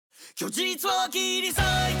虚実を切り裂いて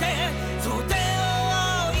想定を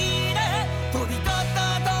仰いで飛び立っ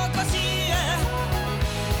たどこしへ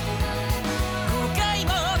後悔も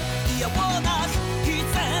いやもなく必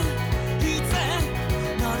然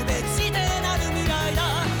なるべくしてなる未来だ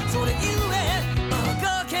それゆえ動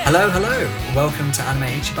け Hello, welcome to Anime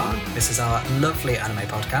Ichiban. This is our lovely anime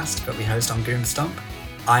podcast that we host on Goomstomp.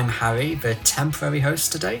 I'm Harry, the temporary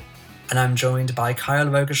host today, and I'm joined by Kyle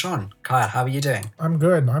Rogashon. Kyle, how are you doing? I'm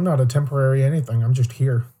good. I'm not a temporary anything. I'm just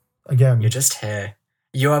here. Again. You're just here.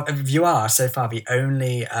 You are so far the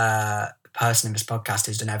only person in this podcast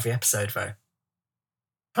who's done every episode, though.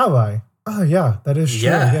 Have I? Oh, yeah. That is true,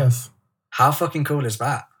 Yeah. yes. How fucking cool is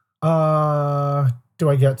that? Do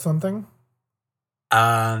I get something?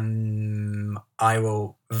 I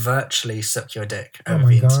will virtually suck your dick Oh over my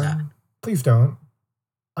the god. internet. Please don't.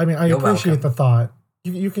 I mean, I You're appreciate welcome. the thought.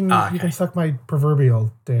 You can Ah, you okay. can suck my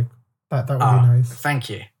proverbial dick. That would be Ah, nice. Thank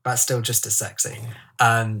you. That's still just as sexy.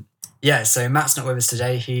 Yeah, so Matt's not with us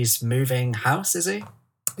today. He's moving house, is he?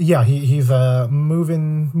 Yeah, he's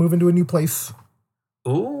moving to a new place.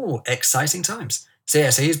 Ooh, exciting times. So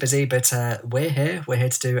he's busy, but we're here. We're here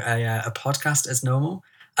to do a podcast as normal.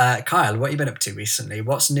 Kyle, what have you been up to recently?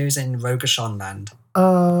 What's news in Rogashon land?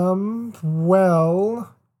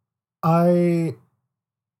 Well, I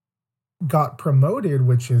got promoted,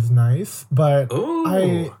 which is nice, but Ooh.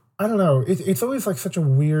 I don't know. It's always like such a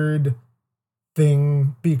weird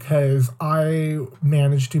thing because I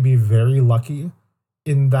managed to be very lucky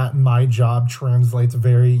in that my job translates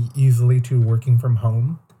very easily to working from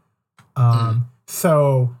home.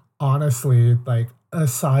 So honestly, like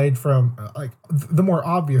aside from like the more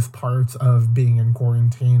obvious parts of being in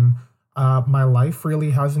quarantine, my life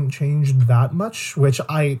really hasn't changed that much, which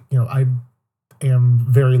I am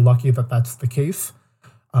very lucky that that's the case.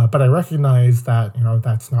 But I recognize that,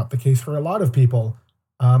 that's not the case for a lot of people,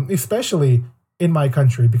 especially in my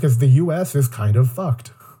country, because the US is kind of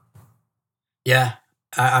fucked. Yeah,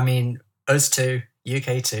 I mean, us too,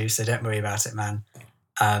 UK too, so don't worry about it, man.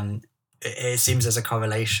 It seems there's a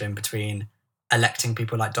correlation between electing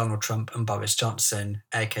people like Donald Trump and Boris Johnson,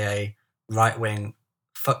 aka right-wing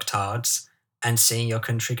fucktards, and seeing your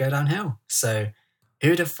country go downhill. So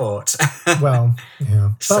who'd have thought? Well,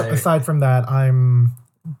 yeah. But So- aside from that, I'm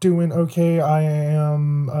doing okay. I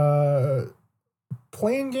am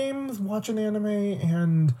playing games, watching anime,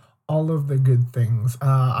 and all of the good things.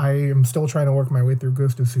 I am still trying to work my way through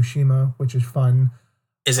Ghost of Tsushima, which is fun.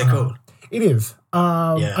 Is it cool? It is.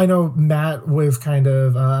 Yeah. I know Matt was kind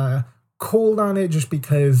of cold on it just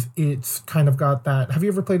because it's kind of got that. Have you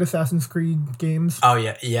ever played Assassin's Creed games? Oh,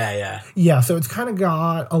 yeah. Yeah, so it's kind of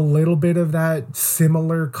got a little bit of that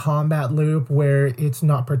similar combat loop where it's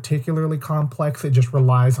not particularly complex. It just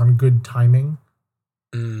relies on good timing,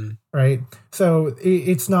 right? So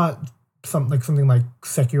it's not something like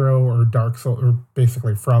Sekiro or Dark Souls or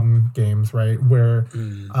basically From games, right? Where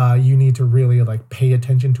you need to really like pay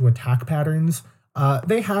attention to attack patterns.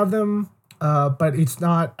 They have them, but it's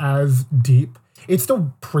not as deep. It's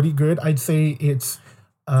still pretty good. I'd say it's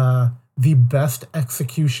the best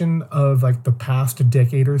execution of like the past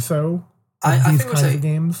decade or so of I these think kinds also of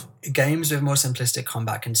games. games with more simplistic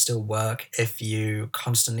combat can still work if you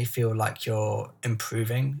constantly feel like you're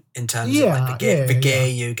improving in terms of like the gear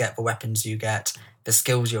you get, the weapons you get, the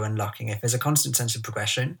skills you're unlocking. If there's a constant sense of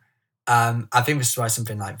progression, I think this is why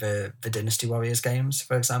something like the Dynasty Warriors games,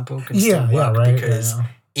 for example, can still work because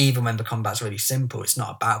even when the combat's really simple, it's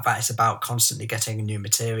not about that. It's about constantly getting new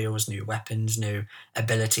materials, new weapons, new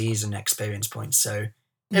abilities, and experience points. So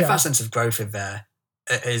if that sense of growth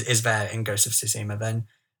is there in Ghost of Tsushima,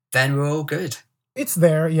 then we're all good. It's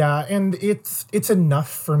there, yeah, and it's enough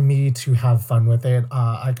for me to have fun with it.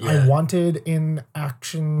 I wanted an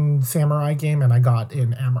action samurai game, and I got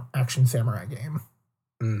an action samurai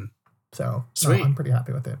game. So Sweet. I'm pretty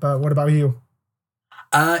happy with it. But what about you?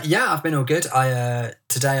 Yeah, I've been all good.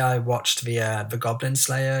 Today I watched the Goblin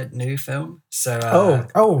Slayer new film. So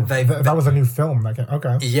that was a new film.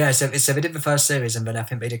 Okay. Yeah, so they did the first series, and then I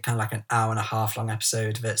think they did kind of like an hour and a half long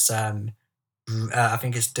episode. That's I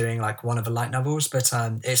think it's doing like one of the light novels, but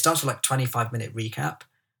it starts with like 25-minute recap.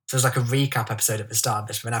 So it's like a recap episode at the start of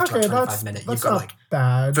this, but then after like 25 minutes, you've got like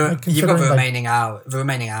bad. you've got the remaining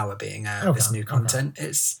hour being this new content.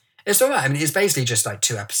 It's all right. I mean, it's basically just like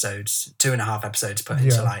 2.5 episodes put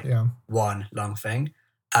into one long thing.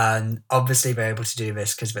 And obviously they're able to do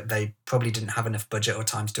this because they probably didn't have enough budget or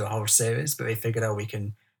time to do a whole series, but they figured, we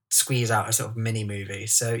can squeeze out a sort of mini movie.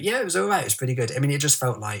 So yeah, it was all right. It was pretty good. I mean, it just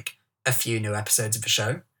felt like a few new episodes of the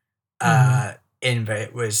show. In that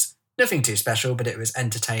it was nothing too special, but it was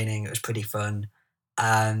entertaining. It was pretty fun.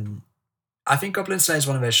 I I think Goblin Slayer is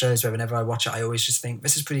one of those shows where whenever I watch it, I always just think,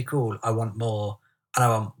 this is pretty cool. I want more. And I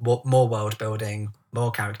want more world building,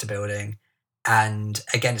 more character building. And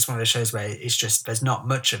again, it's one of those shows where it's just, there's not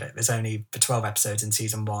much of it. There's only the 12 episodes in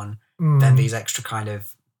season 1. Then these extra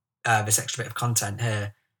this extra bit of content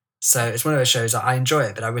here. So it's one of those shows that I enjoy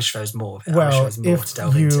it, but I wish there was more of it. Well, I wish there was more to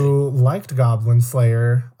delve into. If you liked Goblin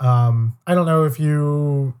Slayer, I don't know if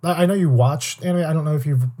I know you watched anime. I don't know if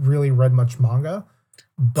you've really read much manga.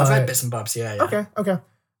 But, I've read bits and bobs, yeah. Okay.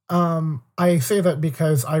 I say that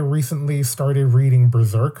because I recently started reading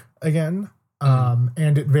Berserk again,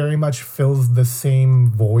 and it very much fills the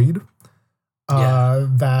same void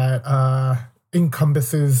that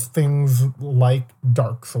encompasses things like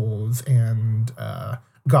Dark Souls and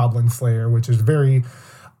Goblin Slayer, which is very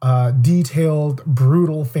detailed,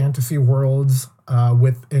 brutal fantasy worlds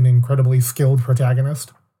with an incredibly skilled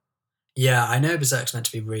protagonist. Yeah, I know Berserk's meant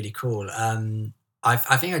to be really cool. I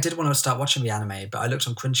think I did want to start watching the anime, but I looked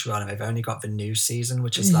on Crunchyroll and they've only got the new season,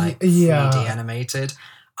 which is like 3D animated.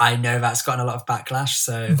 I know that's gotten a lot of backlash,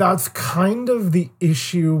 so... That's kind of the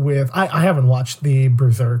issue with... I haven't watched the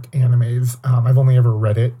Berserk animes. I've only ever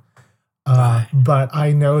read it. Right. But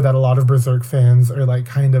I know that a lot of Berserk fans are like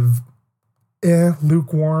kind of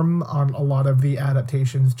lukewarm on a lot of the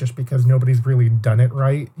adaptations just because nobody's really done it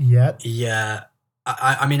right yet. Yeah.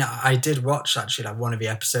 I mean, I did watch actually like one of the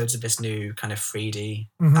episodes of this new kind of 3D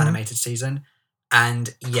animated season,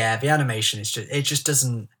 and yeah, the animation is just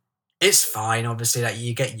doesn't. It's fine, obviously, like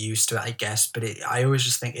you get used to it, I guess, but I always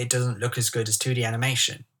just think it doesn't look as good as 2D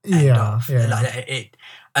animation. Yeah. Like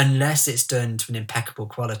unless it's done to an impeccable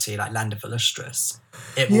quality, like Land of the Lustrous,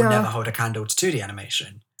 it will never hold a candle to 2D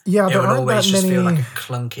animation. Yeah, it will always just feel like a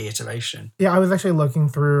clunky iteration. Yeah, I was actually looking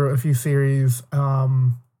through a few series.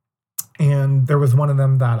 And there was one of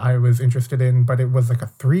them that I was interested in, but it was like a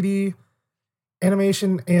 3D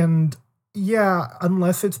animation. And yeah,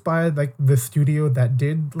 unless it's by like the studio that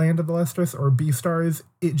did Land of the Lustrous or Beastars,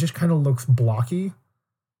 it just kind of looks blocky.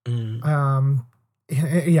 Yeah,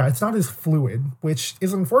 it's not as fluid, which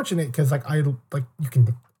is unfortunate because like you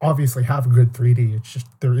can obviously have good 3D. It's just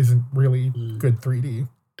there isn't really good 3D.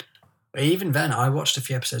 Even then, I watched a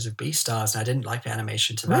few episodes of Beastars and I didn't like the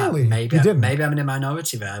animation to that. Really? Maybe I'm in a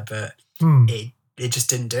minority there, but it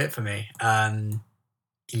just didn't do it for me.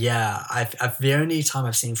 Yeah, the only time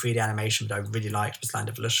I've seen 3D animation that I really liked was Land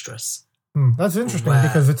of Lustrous. That's interesting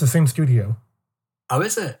because it's the same studio. Oh,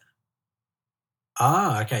 is it?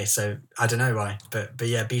 Ah, okay. So I don't know why, but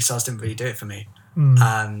yeah, Beastars didn't really do it for me.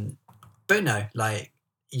 But no, like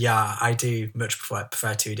yeah, I do much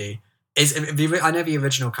prefer 2D. I know the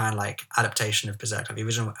original kind of like adaptation of Berserk, like the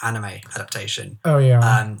original anime adaptation. Oh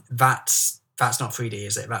yeah. That's not 3D,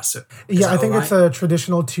 is it? I think it's a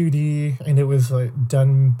traditional 2D, and it was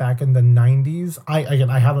done back in the 90s.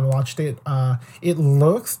 I haven't watched it. It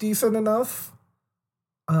looks decent enough.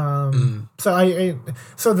 So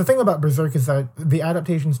the thing about Berserk is that the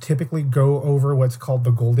adaptations typically go over what's called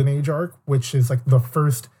the Golden Age arc, which is like the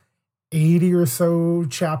first 80 or so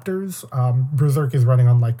chapters. Berserk is running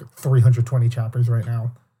on like 320 chapters right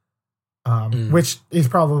now, which is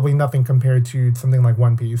probably nothing compared to something like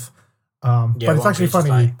One Piece. But it's actually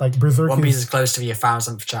funny. Like Berserk, One Piece is close to the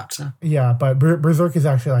 1,000th chapter. Yeah, but Berserk is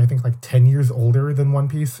actually I think like 10 years older than One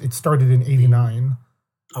Piece. It started in '89.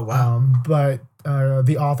 Oh wow! But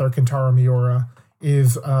the author Kentaro Miura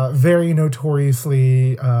is very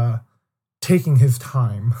notoriously taking his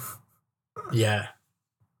time. Yeah.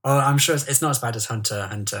 Oh, I'm sure it's not as bad as Hunter x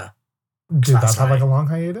Hunter. Did that have like a long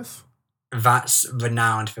hiatus? That's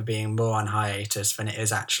renowned for being more on hiatus than it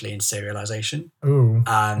is actually in serialization. Ooh,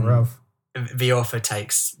 rough. The author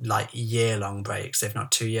takes like year-long breaks, if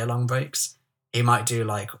not 2-year-long breaks. He might do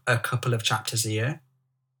like a couple of chapters a year.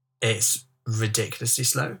 It's ridiculously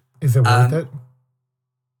slow. Is it worth it?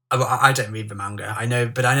 I don't read the manga. I know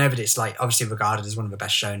that it's like obviously regarded as one of the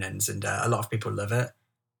best shonens, and a lot of people love it.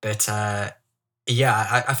 But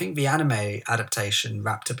yeah, I think the anime adaptation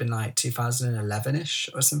wrapped up in like 2011-ish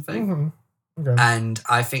or something. Mm-hmm. Okay. And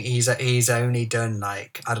I think he's only done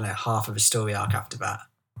like, I don't know, half of his story arc after that.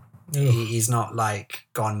 He's not like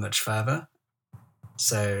gone much further.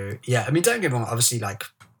 So yeah, I mean, don't get me wrong, obviously like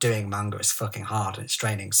doing manga is fucking hard and it's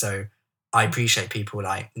draining. So I appreciate people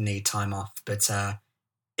like need time off, but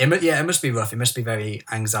it must be rough. It must be very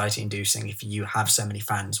anxiety inducing if you have so many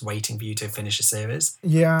fans waiting for you to finish a series.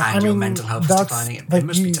 Yeah, and your mental health is declining. It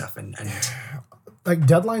must be tough and like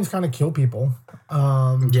deadlines kind of kill people.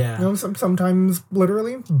 Sometimes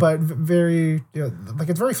literally, but very like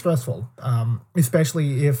it's very stressful.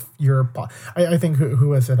 Especially if you're. I think who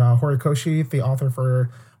was it? Horikoshi, the author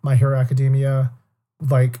for My Hero Academia,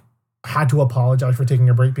 like had to apologize for taking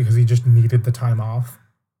a break because he just needed the time off.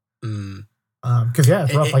 Because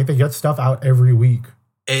it's rough. Like, they get stuff out every week.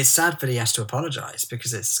 It's sad that he has to apologize,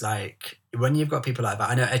 because it's like, when you've got people like that,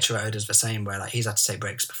 I know Eiichiro Oda's the same, where like he's had to take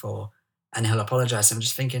breaks before and he'll apologize. I'm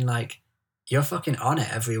just thinking, like, you're fucking on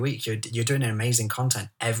it every week. You're doing amazing content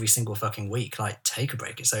every single fucking week. Like, take a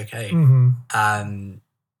break. It's okay.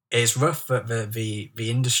 It's rough, but the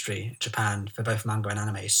industry, Japan, for both manga and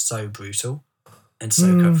anime, is so brutal and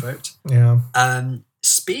so cutthroat. Yeah.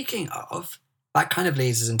 Speaking of, that kind of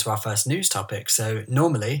leads us into our first news topic. So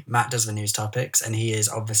normally Matt does the news topics, and he is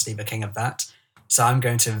obviously the king of that. So I'm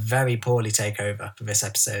going to very poorly take over for this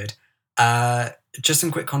episode. Just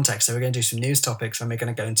some quick context. So we're going to do some news topics, and we're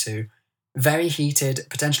going to go into very heated,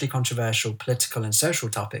 potentially controversial political and social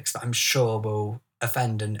topics that I'm sure will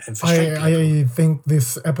offend and frustrate people. I think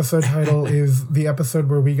this episode title is the episode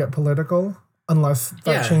where we get political, unless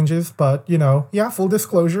that changes. But, full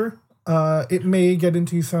disclosure, it may get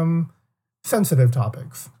into some sensitive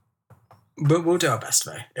topics. But we'll do our best,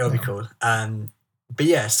 though. It'll be cool. But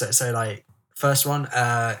yeah, so like, first one,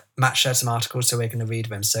 Matt shared some articles, so we're going to read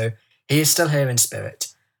them. So he is still here in spirit.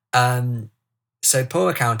 So poor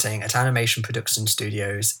accounting at animation production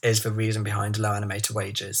studios is the reason behind low animator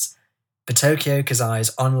wages. The Tokyo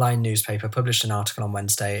Kazai's online newspaper published an article on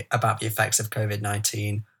Wednesday about the effects of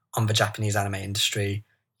COVID-19 on the Japanese anime industry,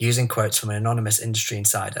 using quotes from an anonymous industry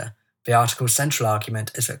insider. The article's central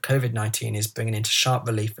argument is that COVID-19 is bringing into sharp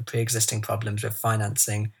relief the pre-existing problems with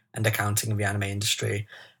financing and accounting of the anime industry.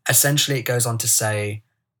 Essentially, it goes on to say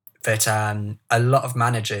that a lot of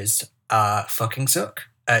managers fucking suck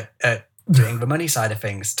at doing the money side of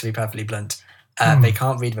things, to be perfectly blunt. They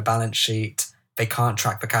can't read the balance sheet. They can't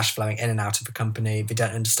track the cash flowing in and out of the company. They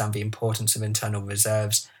don't understand the importance of internal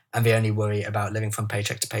reserves, and they only worry about living from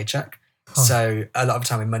paycheck to paycheck. So a lot of the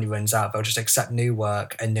time when money runs out, they'll just accept new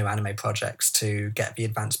work and new anime projects to get the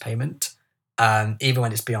advance payment, even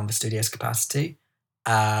when it's beyond the studio's capacity.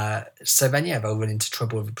 So then, they'll run into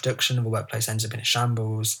trouble with the production, and the workplace ends up in a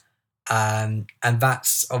shambles. And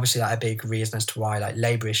that's obviously like a big reason as to why like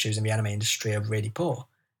labour issues in the anime industry are really poor,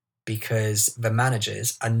 because the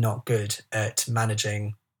managers are not good at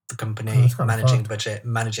managing the company, managing the budget,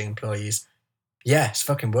 managing employees. Yeah, it's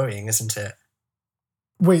fucking worrying, isn't it?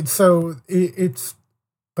 Wait, so it's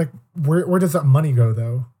like, where does that money go,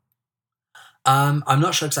 though? I'm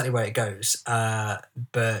not sure exactly where it goes,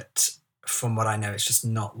 but from what I know, it's just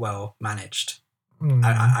not well managed.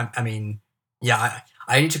 I mean, I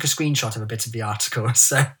only took a screenshot of a bit of the article,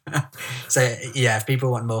 so if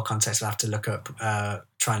people want more context, I'll have to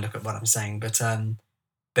try and look up what I'm saying. But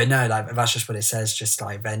no, like, that's just what it says. Just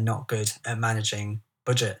like, they're not good at managing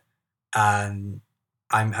budget.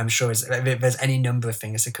 I'm sure there's any number of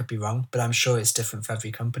things that could be wrong, but I'm sure it's different for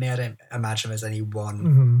every company. I don't imagine there's any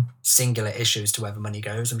one singular issue as to where the money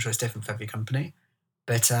goes. I'm sure it's different for every company.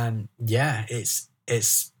 But it's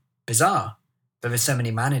bizarre. But there's so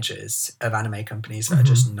many managers of anime companies that are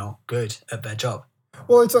just not good at their job.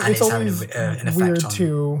 Well, it's always an effect weird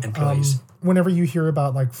too. Whenever you hear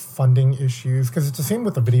about like funding issues, because it's the same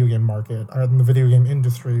with the video game market or in the video game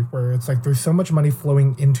industry, where it's like there's so much money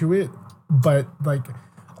flowing into it, but like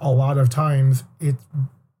a lot of times it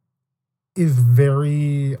is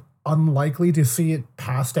very unlikely to see it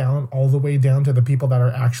pass down all the way down to the people that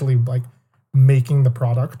are actually like making the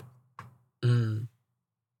product.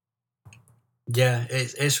 Yeah,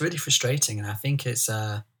 it's really frustrating, and I think it's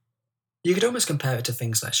you could almost compare it to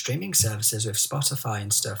things like streaming services with Spotify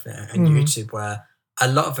and stuff and YouTube, where a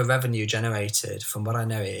lot of the revenue generated, from what I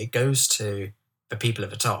know, it goes to the people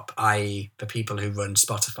at the top, i.e. the people who run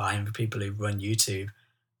Spotify and the people who run YouTube.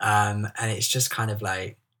 And it's just kind of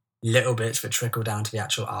like little bits that trickle down to the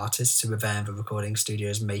actual artists who are there in the recording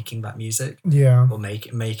studios making that music. Yeah. Or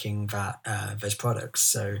making that those products.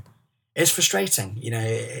 So it's frustrating,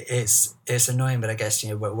 it's annoying, but I guess,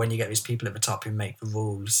 when you get these people at the top who make the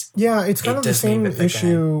rules. Yeah, it's kind of the same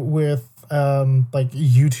issue with like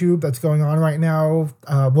YouTube that's going on right now,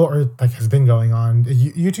 or like has been going on.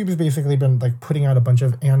 YouTube has basically been like putting out a bunch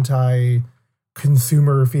of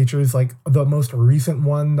anti-consumer features. Like the most recent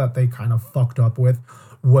one that they kind of fucked up with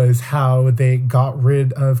was how they got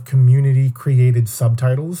rid of community-created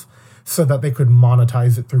subtitles so that they could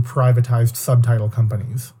monetize it through privatized subtitle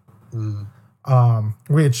companies.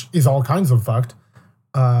 Which is all kinds of fucked.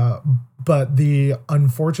 But the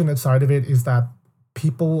unfortunate side of it is that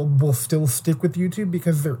people will still stick with YouTube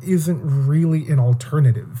because there isn't really an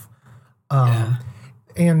alternative.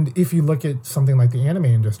 And if you look at something like the anime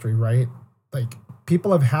industry, right? Like,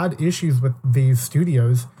 people have had issues with these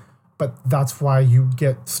studios, but that's why you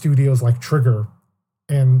get studios like Trigger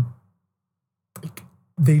and like,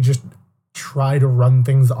 they just try to run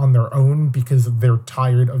things on their own because they're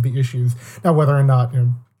tired of the issues. Now, whether or not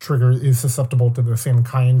Trigger is susceptible to the same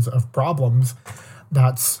kinds of problems,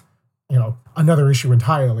 that's another issue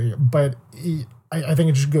entirely. But I think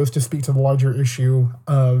it just goes to speak to the larger issue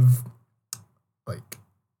of like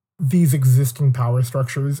these existing power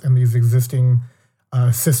structures and these existing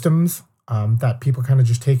systems that people kind of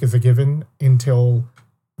just take as a given until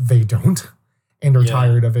they don't and are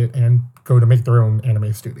tired of it and go to make their own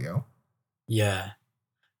anime studio. Yeah.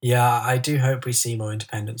 Yeah, I do hope we see more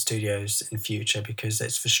independent studios in future because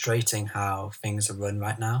it's frustrating how things are run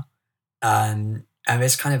right now. And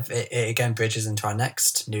this kind of, it again bridges into our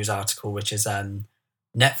next news article, which is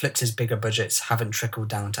Netflix's bigger budgets haven't trickled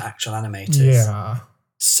down to actual animators. Yeah.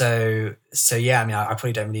 So yeah, I mean, I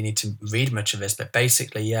probably don't really need to read much of this, but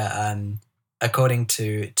basically, according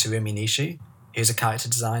to Rumi Nishi, who's a character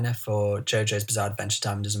designer for JoJo's Bizarre Adventure,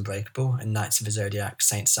 Diamond Unbreakable, and Knights of the Zodiac,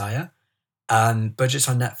 Saint Seiya, budgets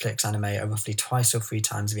on Netflix anime are roughly 2 or 3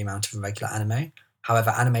 times the amount of regular anime.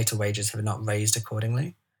 However, animator wages have not raised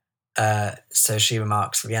accordingly. So she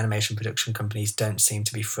remarks that the animation production companies don't seem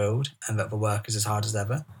to be thrilled and that the work is as hard as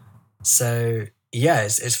ever. So yeah,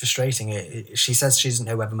 it's frustrating. She says she doesn't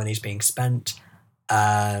know where the money's being spent.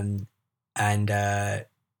 I'm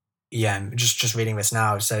just reading this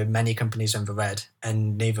now. So many companies are in the red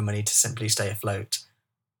and need the money to simply stay afloat.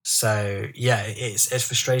 So yeah, it's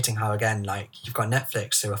frustrating how, again, like, you've got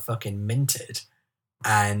Netflix who are fucking minted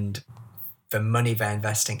and the money they're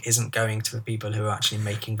investing isn't going to the people who are actually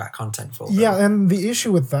making that content for them. Yeah, and the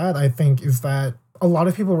issue with that, I think, is that a lot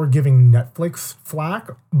of people were giving Netflix flack,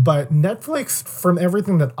 but Netflix, from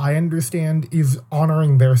everything that I understand, is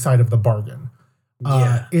honoring their side of the bargain.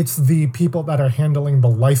 It's the people that are handling the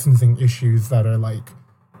licensing issues that are like,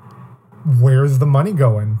 where's the money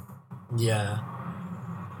going? Yeah.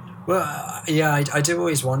 Well, I do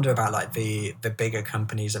always wonder about like the bigger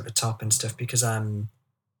companies at the top and stuff because again,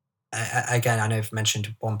 I know I've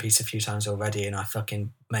mentioned One Piece a few times already, and I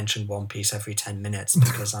fucking mention One Piece every 10 minutes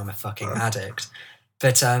because I'm a fucking addict.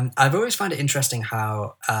 But I've always found it interesting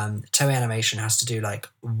how Toei Animation has to do like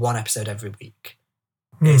 1 episode every week.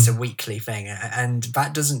 It's a weekly thing, and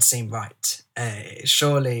that doesn't seem right.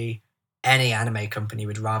 Surely any anime company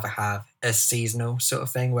would rather have a seasonal sort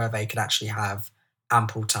of thing where they could actually have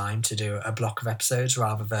ample time to do a block of episodes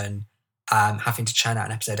rather than having to churn out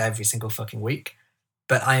an episode every single fucking week.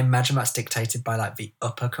 But I imagine that's dictated by like the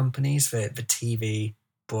upper companies, the TV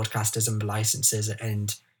broadcasters and licenses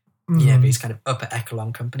and these kind of upper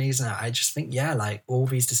echelon companies. And I just think, like all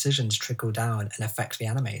these decisions trickle down and affect the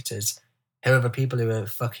animators, who are the people who are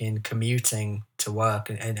fucking commuting to work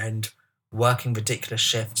and working ridiculous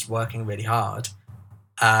shifts, working really hard.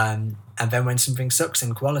 And then when something sucks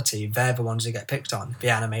in quality, they're the ones who get picked on. The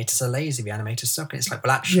animators are lazy. The animators suck. And it's like,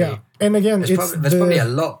 well, actually, and again, there's probably a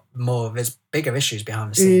lot more. There's bigger issues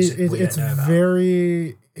behind the scenes we don't know about.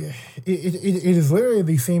 It is literally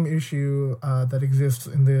the same issue that exists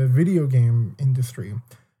in the video game industry,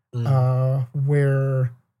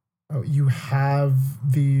 where you have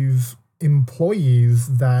these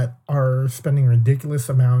employees that are spending ridiculous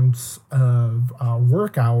amounts of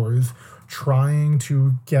work hours trying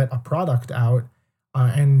to get a product out,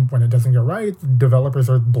 and when it doesn't go right, developers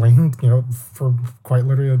are blamed, for quite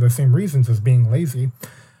literally the same reasons as being lazy.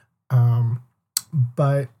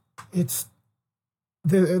 But it's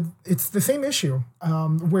the same issue,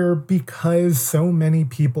 where because so many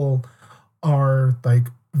people are like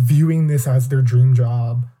viewing this as their dream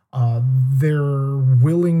job, they're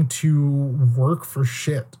willing to work for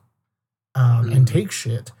shit and take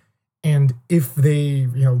shit. And if they,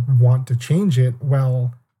 want to change it,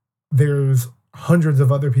 well, there's hundreds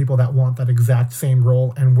of other people that want that exact same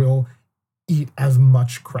role and will eat as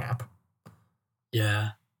much crap.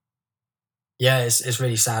 Yeah. Yeah, it's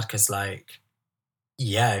really sad because, like,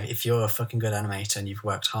 if you're a fucking good animator and you've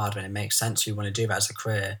worked hard and it makes sense you want to do that as a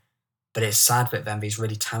career, but it's sad that then these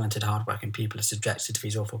really talented, hardworking people are subjected to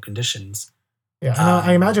these awful conditions. Yeah, and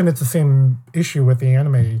I imagine it's the same issue with the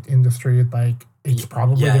anime industry. Like, it's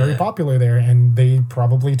probably very popular there, and they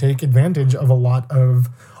probably take advantage of a lot of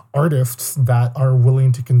artists that are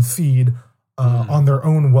willing to concede on their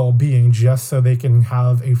own well-being just so they can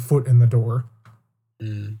have a foot in the door.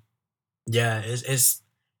 Yeah, it's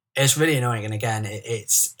really annoying, and again,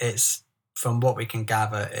 it's from what we can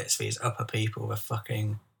gather, it's these upper people, the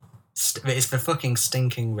fucking it's the fucking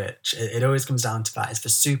stinking rich. It always comes down to that. It's the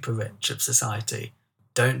super rich of society.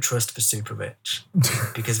 Don't trust the super rich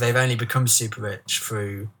because they've only become super rich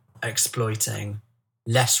through exploiting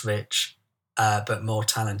less rich but more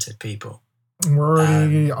talented people. We're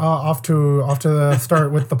already off to the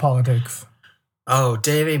start with the politics. Oh,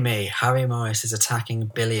 dearie me, Harry Morris is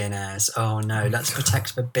attacking billionaires. Oh no, let's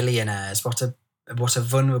protect the billionaires. What a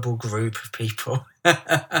vulnerable group of people.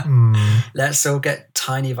 Let's all get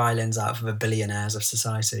tiny violins out for the billionaires of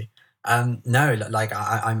society. No, like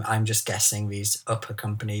I'm just guessing these upper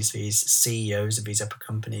companies, these CEOs of these upper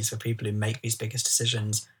companies, the people who make these biggest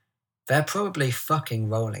decisions, they're probably fucking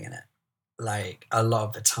rolling in it, like a lot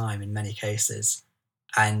of the time in many cases.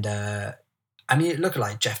 And I mean, look at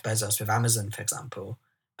like Jeff Bezos with Amazon, for example.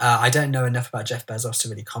 I don't know enough about Jeff Bezos to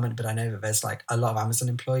really comment, but I know that there's like a lot of Amazon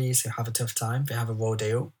employees who have a tough time. They have a raw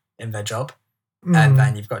deal in their job. And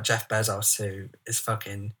then you've got Jeff Bezos, who is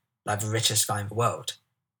fucking like the richest guy in the world.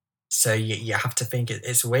 So you have to think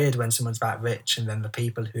it's weird when someone's that rich and then the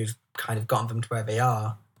people who've kind of gotten them to where they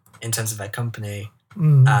are in terms of their company,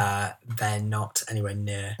 they're not anywhere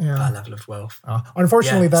near that level of wealth.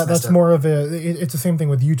 Unfortunately, that's more of it's the same thing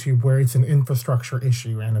with YouTube, where it's an infrastructure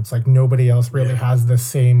issue and it's like nobody else really has the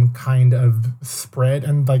same kind of spread.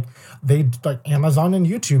 And like Amazon and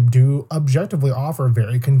YouTube do objectively offer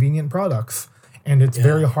very convenient products. And it's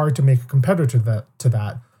very hard to make a competitor to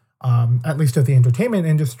that. At least with the entertainment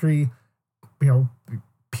industry,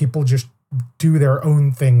 people just do their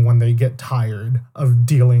own thing when they get tired of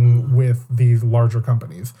dealing with these larger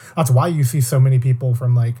companies. That's why you see so many people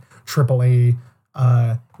from like AAA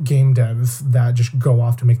game devs that just go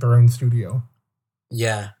off to make their own studio.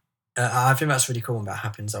 Yeah. I think that's really cool when that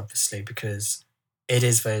happens, obviously, because it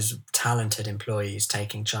is those talented employees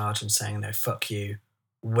taking charge and saying, no, fuck you.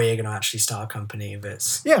 We're going to actually start a company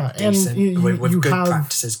that's decent, and with good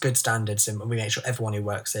practices, good standards, and we make sure everyone who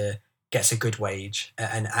works here gets a good wage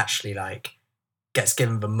and actually like gets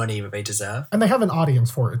given the money that they deserve. And they have an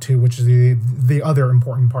audience for it too, which is the other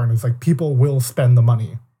important part. Is like people will spend the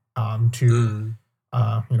money to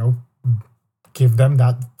give them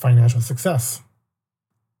that financial success.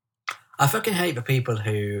 I fucking hate the people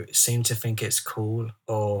who seem to think it's cool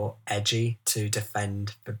or edgy to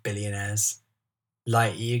defend the billionaires.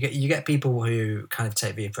 Like you get people who kind of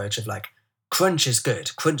take the approach of like, crunch is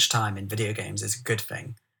good. Crunch time in video games is a good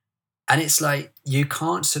thing. And it's like, you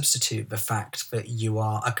can't substitute the fact that you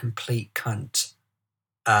are a complete cunt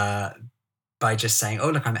by just saying,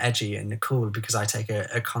 oh, look, I'm edgy and cool because I take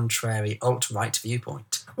a contrary alt-right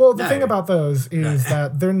viewpoint. Well, the thing about those is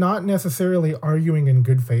that they're not necessarily arguing in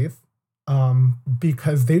good faith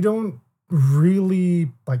because they don't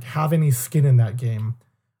really like have any skin in that game.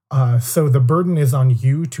 So the burden is on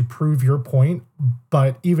you to prove your point,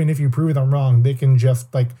 but even if you prove them wrong, they can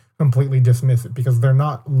just like completely dismiss it because they're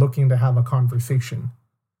not looking to have a conversation.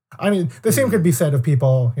 I mean, the same could be said of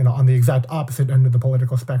people, on the exact opposite end of the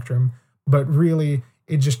political spectrum, but really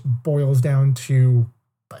it just boils down to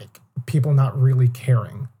like people not really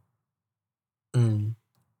caring.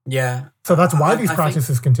 Yeah. So that's why these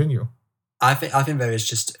practices continue. I think there is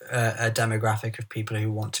just a demographic of people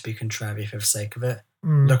who want to be contrary for the sake of it.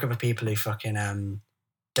 Look at the people who fucking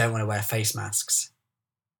don't want to wear face masks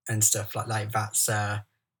and stuff like that's an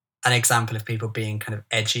example of people being kind of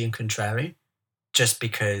edgy and contrary just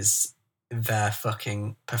because they're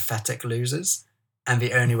fucking pathetic losers, and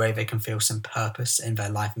the only way they can feel some purpose in their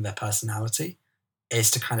life and their personality is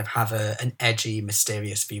to kind of have an edgy,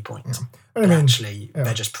 mysterious viewpoint. Yeah. I mean, actually,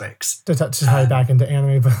 they're just pricks. To tie back into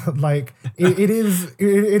anime, but like it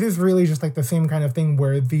is really just like the same kind of thing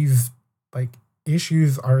where these like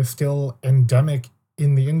issues are still endemic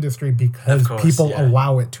in the industry because people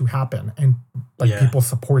allow it to happen and like people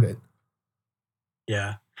support it.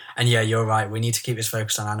 Yeah. And you're right. We need to keep this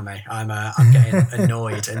focused on anime. I'm getting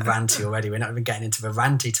annoyed and ranty already. We're not even getting into the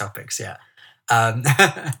ranty topics yet.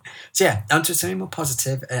 So onto something more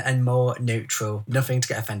positive and more neutral. Nothing to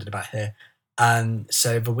get offended about here.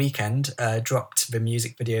 So The Weeknd dropped the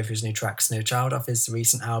music video for his new track Snow Child off his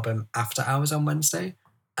recent album After Hours on Wednesday.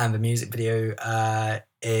 And the music video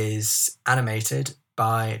is animated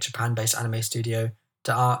by Japan-based anime studio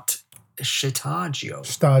D'Art Stagio.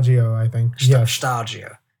 Stagio, I think.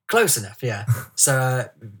 Stagio. Close enough, yeah. So,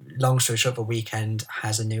 long story short, The Weeknd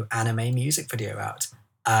has a new anime music video out.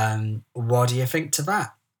 What do you think to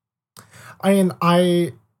that? I mean,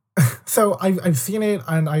 I've seen it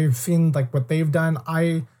and I've seen like what they've done.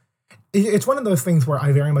 It's one of those things where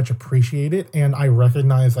I very much appreciate it and I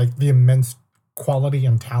recognize like the immense quality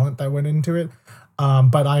and talent that went into it.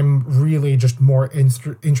 But I'm really just more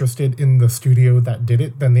interested in the studio that did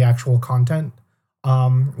it than the actual content,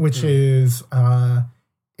 which is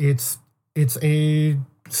it's a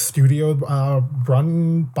studio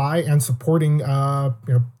run by and supporting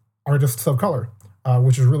artists of color,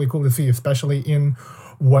 which is really cool to see, especially in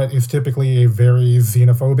what is typically a very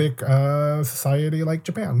xenophobic society like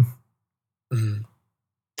Japan.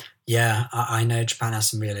 Yeah, I know Japan has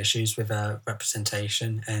some real issues with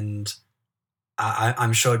representation, and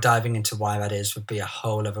I'm sure diving into why that is would be a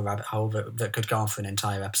whole other rabbit hole that could go on for an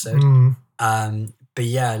entire episode. But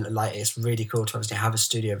yeah, like it's really cool to obviously have a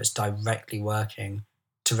studio that's directly working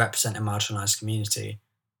to represent a marginalized community,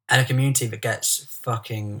 and a community that gets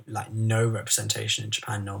fucking like no representation in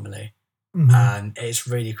Japan normally. It's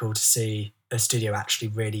really cool to see a studio actually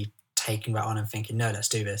really taking that on and thinking, no, let's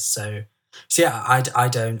do this. So yeah, I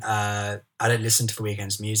don't listen to The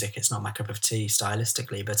Weeknd's music. It's not my cup of tea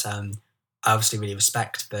stylistically, but I obviously really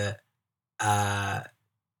respect that that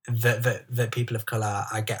people of color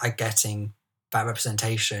are getting that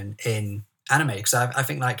representation in anime, because I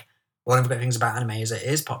think like one of the great things about anime is it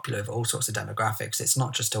is popular with all sorts of demographics. It's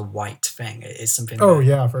not just a white thing. It is something for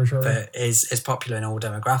sure, that is popular in all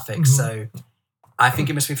demographics. So I think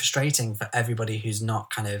it must be frustrating for everybody who's not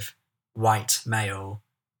kind of white male,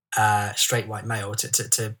 straight white male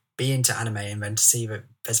to be into anime and then to see that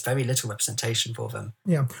there's very little representation for them.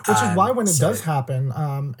 Yeah, which is why when it does happen,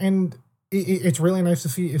 and it's really nice to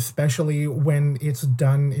see, especially when it's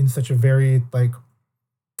done in such a very like,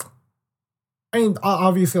 I mean,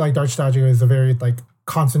 obviously like Dart Studio is a very like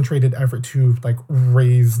concentrated effort to like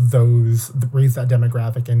raise that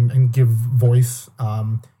demographic and give voice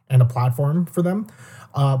and a platform for them.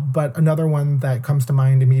 But another one that comes to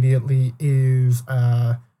mind immediately is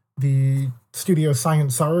the studio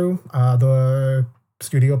Science Saru, the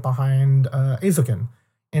studio behind Eizouken.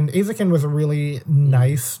 And Eizouken was a really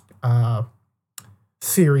nice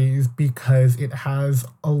series because it has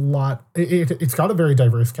a lot. It's got a very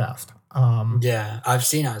diverse cast. Yeah, I've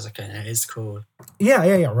seen Eizouken. It is cool.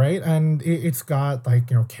 Yeah, right. And it's got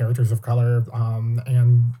like, you know, characters of color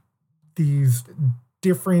and these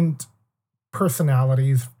different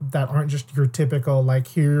personalities that aren't just your typical like,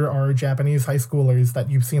 here are Japanese high schoolers that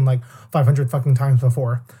you've seen like 500 fucking times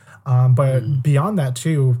before. But beyond that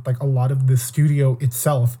too, like a lot of the studio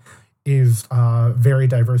itself is very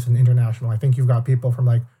diverse and international. I think you've got people from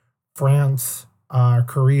like France,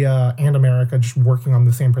 Korea, and America just working on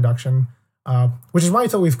the same production, which is why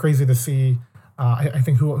it's always crazy to see. I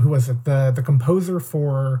think who was it? The composer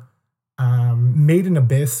for Made in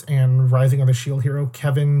Abyss and Rising of the Shield Hero,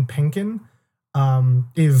 Kevin Penkin,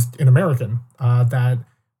 is an American that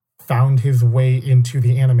found his way into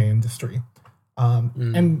the anime industry.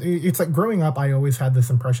 And it's like growing up, I always had this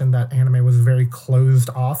impression that anime was a very closed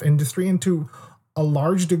off industry, and to a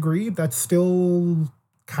large degree, that's still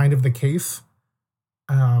kind of the case.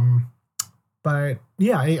 But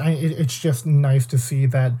yeah, it's just nice to see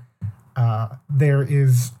that there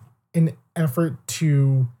is an effort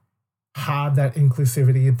to have that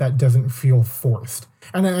inclusivity that doesn't feel forced.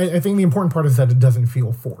 And I think the important part is that it doesn't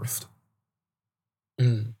feel forced.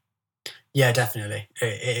 Yeah, definitely.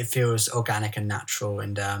 It feels organic and natural,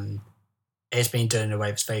 and it's been done in a way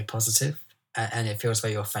that's very positive, and it feels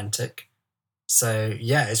very authentic. So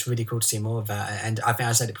yeah, it's really cool to see more of that. And I think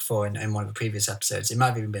I said it before in one of the previous episodes. It might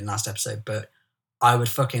have even been last episode, but I would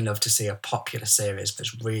fucking love to see a popular series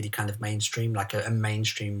that's really kind of mainstream, like a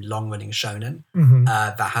mainstream long-running shonen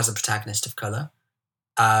that has a protagonist of color.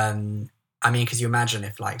 I mean, because you imagine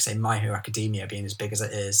if, like, say, My Hero Academia being as big as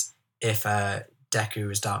it is, if Deku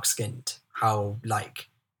was dark-skinned, how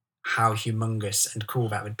humongous and cool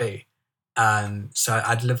that would be. So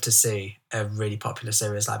I'd love to see a really popular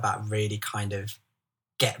series like that really kind of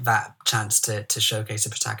get that chance to showcase a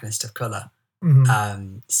protagonist of color.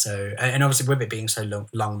 So, and obviously with it being so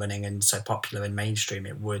long running and so popular and mainstream,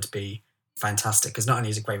 it would be fantastic, because not only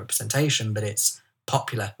is it great representation, but it's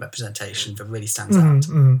popular representation that really stands out.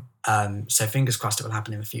 So fingers crossed it will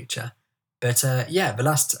happen in the future. But yeah, the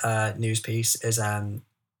last news piece is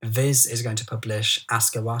Viz is going to publish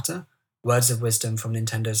Asuka Wata, Words of Wisdom from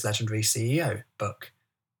Nintendo's Legendary CEO book.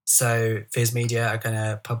 So Viz Media are going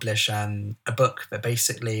to publish a book that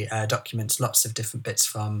basically documents lots of different bits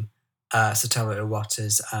from Satoru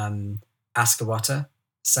Iwata's Asuka Wata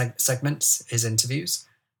segments, his interviews,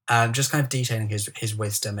 just kind of detailing his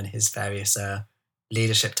wisdom and his various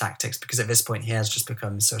leadership tactics, because at this point he has just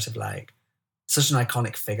become sort of like such an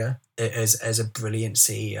iconic figure as a brilliant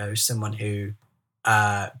CEO, someone who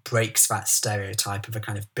breaks that stereotype of a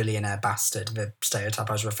kind of billionaire bastard, the stereotype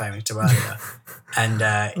I was referring to earlier. And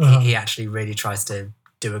he actually really tries to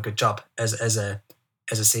do a good job as a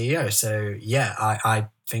CEO. So yeah, I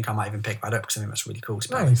think I might even pick that up because I think that's really cool.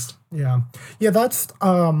 Nice. Yeah, that's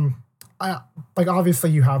like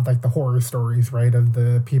obviously you have like the horror stories, right, of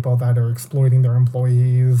the people that are exploiting their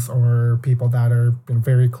employees or people that are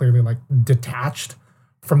very clearly like detached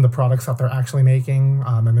from the products that they're actually making,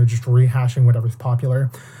 and they're just rehashing whatever's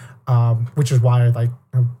popular, which is why like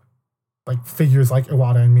like figures like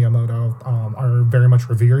Iwata and Miyamoto are very much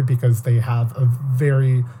revered because they have a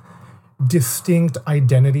very distinct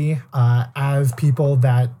identity as people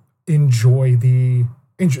that enjoy the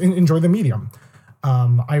medium.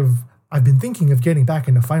 I've been thinking of getting back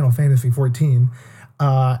into Final Fantasy XIV,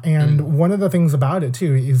 and one of the things about it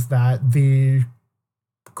too is that the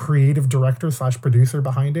creative director / producer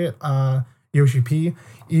behind it, Yoshi P,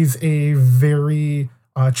 is a very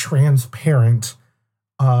transparent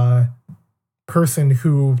person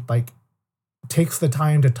who like takes the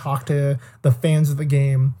time to talk to the fans of the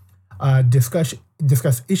game, discuss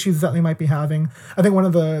issues that they might be having. I think one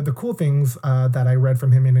of the cool things that I read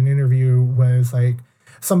from him in an interview was like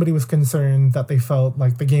somebody was concerned that they felt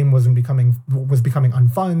like the game was becoming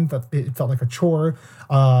unfun, that it felt like a chore,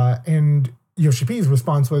 and Yoshi P's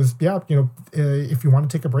response was, yeah, if you want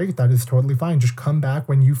to take a break, that is totally fine. Just come back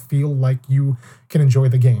when you feel like you can enjoy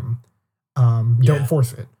the game. Don't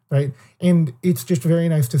force it, right? And it's just very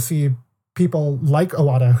nice to see people like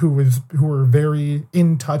Iwata who were very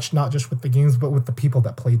in touch, not just with the games, but with the people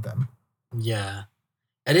that played them. Yeah.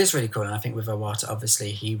 It is really cool, and I think with Iwata,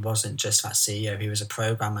 obviously, he wasn't just that CEO. He was a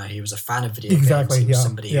programmer. He was a fan of video games. He was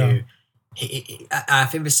somebody who... I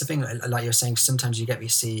think this is the thing, like you're saying, sometimes you get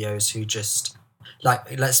these CEOs who just...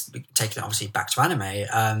 Like, let's take it, obviously, back to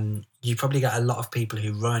anime. You probably get a lot of people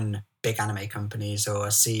who run big anime companies or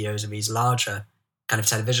are CEOs of these larger kind of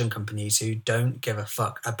television companies who don't give a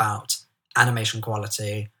fuck about animation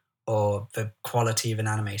quality or the quality of an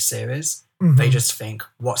anime series. Mm-hmm. They just think,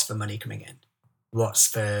 what's the money coming in?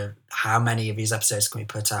 How many of these episodes can we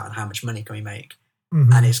put out and how much money can we make?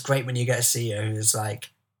 Mm-hmm. And it's great when you get a CEO who's like,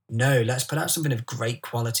 no, let's put out something of great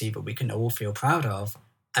quality that we can all feel proud of.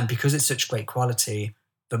 And because it's such great quality,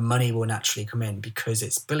 the money will naturally come in because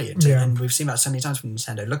it's brilliant. Yeah. And we've seen that so many times from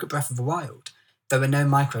Nintendo. Look at Breath of the Wild. There were no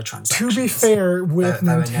microtransactions. To be fair, with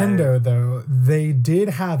Nintendo, though, they did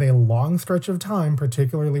have a long stretch of time,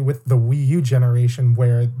 particularly with the Wii U generation,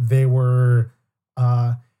 where they were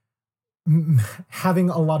having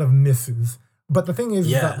a lot of misses. But the thing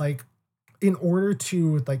is that, like, in order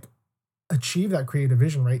to, like, achieve that creative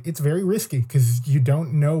vision, right, it's very risky because you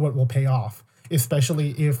don't know what will pay off,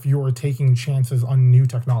 especially if you're taking chances on new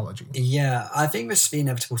technology. Yeah, I think this is the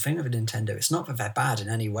inevitable thing with Nintendo. It's not that they're bad in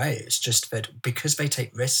any way. It's just that because they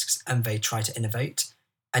take risks and they try to innovate,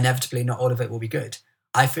 inevitably not all of it will be good.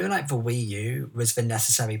 I feel like the Wii U was the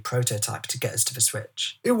necessary prototype to get us to the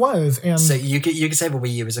Switch. It was, and so you could say the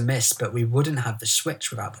Wii U was a miss, but we wouldn't have the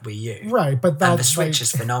Switch without the Wii U. Right, but and the Switch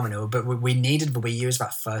is phenomenal. But we needed the Wii U as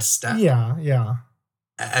that first step. Yeah.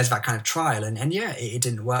 As that kind of trial, and it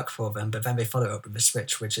didn't work for them. But then they followed up with the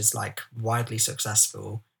Switch, which is like widely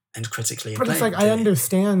successful and critically acclaimed. But it's like I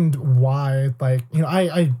understand why, like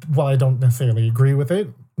I don't necessarily agree with it.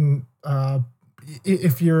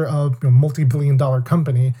 If you're a multi-billion-dollar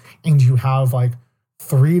company and you have like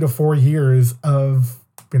 3 to 4 years of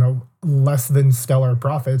less than stellar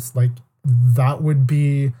profits, like that would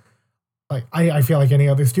be like I feel like any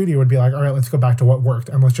other studio would be like, all right, let's go back to what worked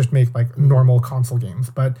and let's just make like normal console games.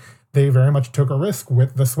 But they very much took a risk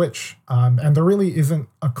with the Switch, and there really isn't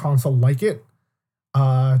a console like it,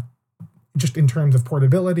 just in terms of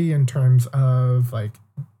portability, in terms of like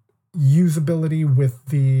usability with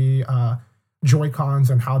the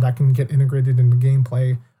Joy-Cons and how that can get integrated in the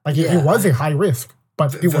gameplay. Like it was a high risk,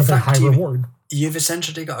 but it was a high reward. You've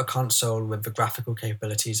essentially got a console with the graphical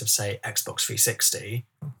capabilities of, say, Xbox 360.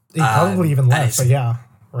 Probably even less, but yeah,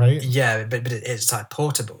 right? Yeah, but it's like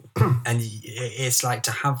portable. And it's like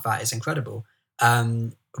to have that is incredible.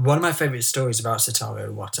 One of my favorite stories about Satoru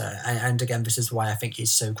Iwata, and again, this is why I think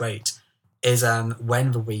he's so great, is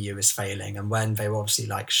when the Wii U is failing and when they were obviously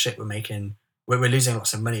like, shit, we're losing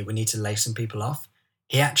lots of money, we need to lay some people off.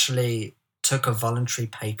 He actually took a voluntary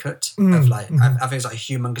pay cut of like, I think it was like a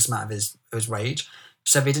humongous amount of his wage.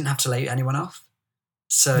 So they didn't have to lay anyone off.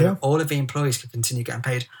 So all of the employees could continue getting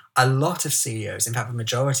paid. A lot of CEOs, in fact, the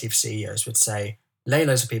majority of CEOs would say, lay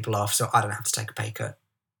loads of people off so I don't have to take a pay cut.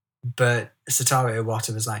 But Satoru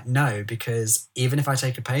Iwata was like, no, because even if I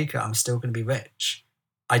take a pay cut, I'm still going to be rich.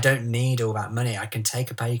 I don't need all that money. I can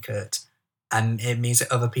take a pay cut and it means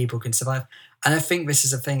that other people can survive. And I think this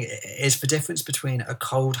is a thing, is the difference between a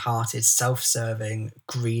cold-hearted, self-serving,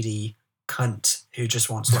 greedy cunt who just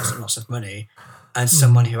wants lots and lots of money and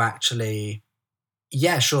someone who actually,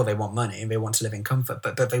 sure, they want money and they want to live in comfort,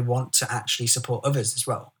 but they want to actually support others as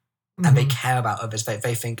well. And they care about others.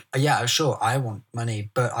 They think, sure, I want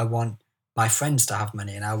money, but I want my friends to have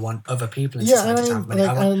money and I want other people in society to have money.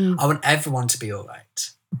 I want everyone to be all right.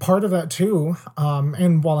 part of that too,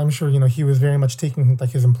 and while I'm sure, he was very much taking like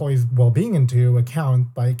his employees' well-being into account,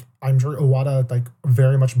 like I'm sure Iwata like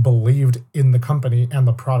very much believed in the company and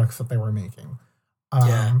the products that they were making.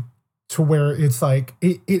 To where it's like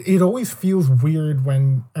it always feels weird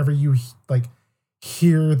whenever you like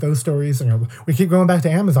hear those stories. We keep going back to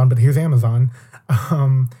Amazon, but here's Amazon.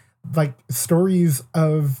 Like stories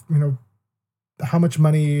of how much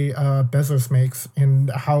money Bezos makes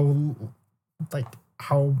and how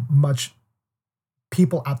much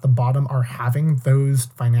people at the bottom are having those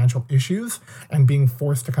financial issues and being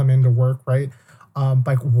forced to come into work, right?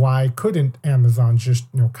 Like why couldn't Amazon just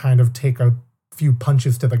kind of take a few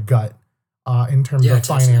punches to the gut in terms of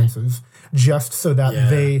finances, just so that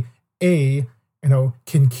they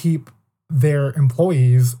can keep their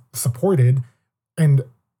employees supported, and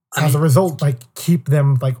as a result, like keep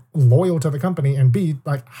them like loyal to the company, and B,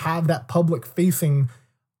 like have that public facing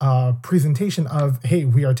presentation of, hey,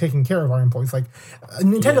 we are taking care of our employees. Like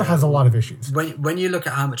Nintendo has a lot of issues. When you look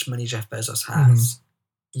at how much money Jeff Bezos has,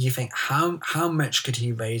 you think how much could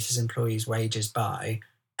he raise his employees' wages by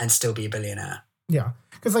and still be a billionaire? Yeah,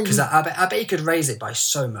 because I bet he could raise it by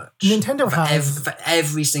so much. Nintendo for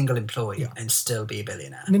every single employee and still be a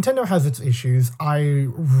billionaire. Nintendo has its issues. I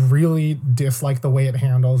really dislike the way it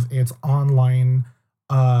handles its online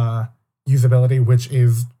usability, which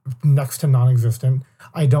is next to non-existent.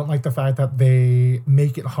 I don't like the fact that they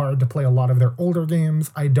make it hard to play a lot of their older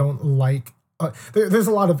games. I don't like... there's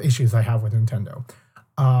a lot of issues I have with Nintendo.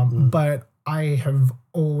 But I have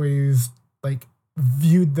always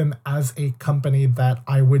viewed them as a company that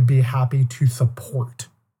I would be happy to support,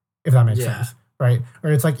 if that makes sense, right?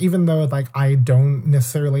 Where it's like, even though I don't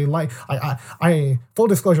necessarily like... I full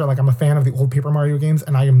disclosure, I'm a fan of the old Paper Mario games,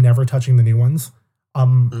 and I am never touching the new ones.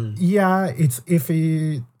 Yeah, it's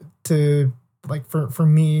iffy to for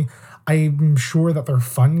me. I'm sure that they're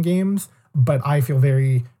fun games, but I feel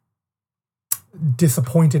very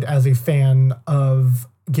disappointed as a fan of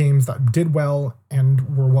games that did well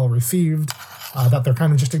and were well received, that they're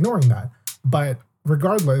kind of just ignoring that. But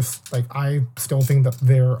regardless, I still think that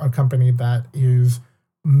they're a company that is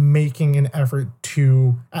making an effort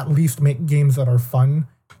to at least make games that are fun,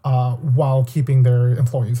 while keeping their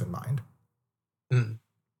employees in mind.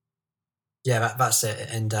 Yeah, that's it.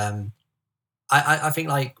 And I think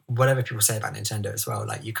whatever people say about Nintendo as well,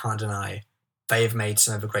 you can't deny they've made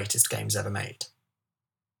some of the greatest games ever made,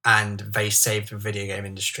 and they saved the video game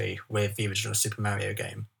industry with the original Super Mario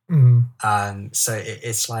game. So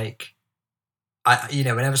it's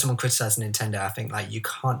whenever someone criticizes Nintendo, I think you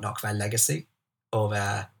can't knock their legacy or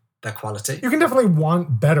their quality. You can definitely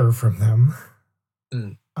want better from them.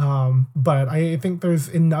 But I think there's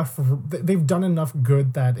enough, they've done enough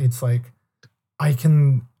good that it's I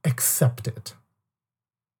can accept it.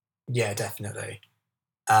 Yeah, definitely.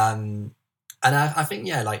 And I think,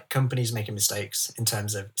 companies making mistakes in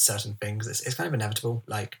terms of certain things, it's kind of inevitable.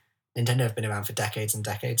 Nintendo have been around for decades and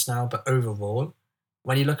decades now, but overall,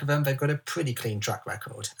 when you look at them, they've got a pretty clean track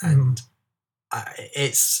record. And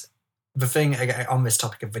it's the thing, on this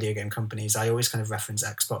topic of video game companies, I always kind of reference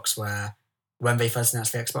Xbox, where when they first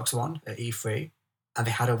announced the Xbox One at E3, and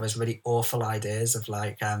they had all those really awful ideas of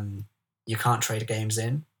you can't trade games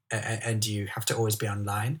in, and you have to always be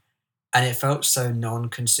online. And it felt so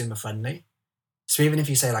non-consumer friendly. So even if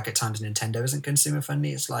you say at times Nintendo isn't consumer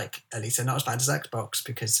friendly, it's at least they're not as bad as Xbox,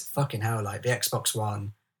 because fucking hell, the Xbox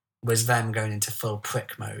One was them going into full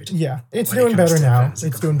prick mode. Yeah, it's doing better now.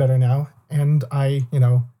 It's doing better now. And I,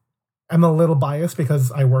 am a little biased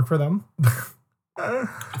because I work for them.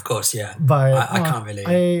 Of course, yeah. But I can't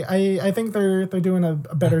really. I think they're doing a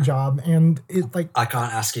better job, and it I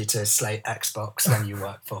can't ask you to slate Xbox when you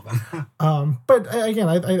work for them. But again,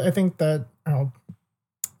 I think that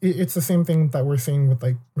it's the same thing that we're seeing with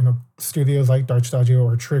studios like Dark Stadio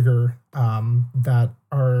or Trigger, that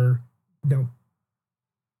are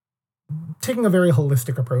taking a very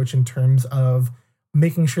holistic approach in terms of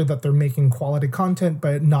making sure that they're making quality content,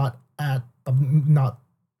 but not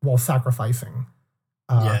while sacrificing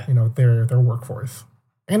their workforce.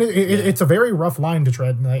 And it's a very rough line to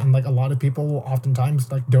tread, and a lot of people oftentimes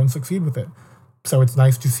don't succeed with it. So it's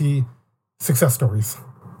nice to see success stories.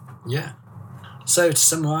 Yeah. So to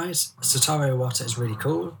summarize, Satoru Iwata is really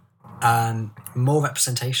cool. More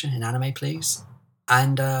representation in anime, please.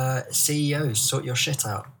 And CEOs, sort your shit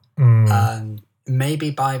out. Maybe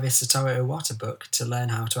buy this Satoru Iwata book to learn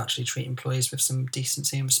how to actually treat employees with some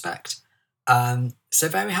decency and respect. So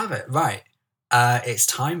there we have it. Right. It's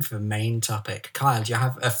time for the main topic. Kyle, do you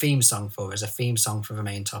have a theme song for us? A theme song for the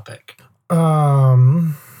main topic?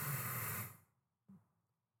 No.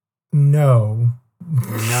 No.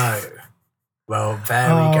 Well,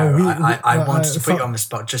 there we go. I wanted to put you on the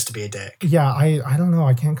spot just to be a dick. Yeah, I don't know.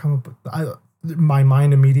 I can't come up. My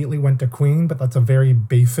mind immediately went to Queen, but that's a very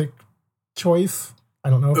basic choice. I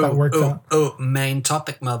don't know if that works out. Oh, main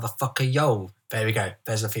topic, motherfucker, yo. There we go.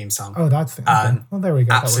 There's a theme song. Oh, that's okay. Well, there we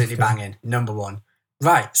go. Absolutely banging. Number one.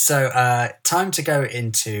 Right, so time to go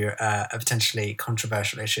into a potentially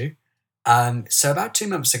controversial issue. So about 2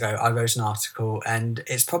 months ago, I wrote an article, and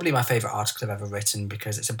it's probably my favourite article I've ever written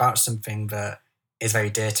because it's about something that is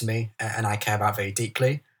very dear to me and I care about very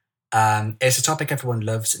deeply. It's a topic everyone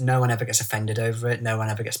loves. No one ever gets offended over it. No one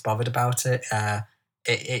ever gets bothered about it.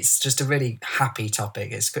 It's just a really happy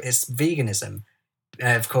topic. It's veganism.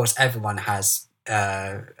 Of course, everyone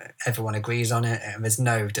agrees on it, and there's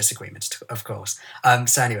no disagreement, of course.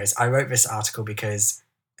 So anyways, I wrote this article because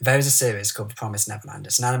there is a series called The Promised Neverland.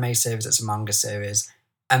 It's an anime series, it's a manga series,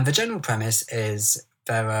 and the general premise is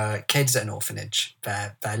there are kids at an orphanage.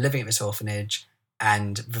 They're living at this orphanage,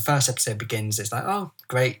 and the first episode begins, it's like, oh,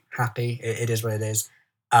 great, happy, it is what it is.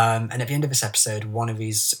 And at the end of this episode, one of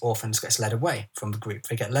these orphans gets led away from the group.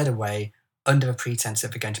 They get led away under the pretense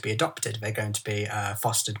that they're going to be adopted. They're going to be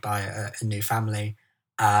fostered by a new family.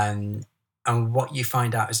 And what you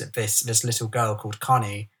find out is that this little girl called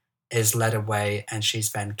Connie is led away, and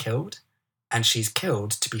she's then killed. And she's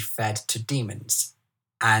killed to be fed to demons.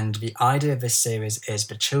 And the idea of this series is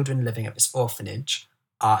the children living at this orphanage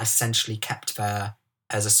are essentially kept there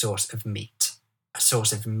as a source of meat. A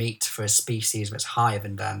source of meat for a species that's higher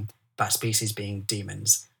than them, that species being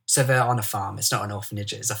demons. So they're on a farm. It's not an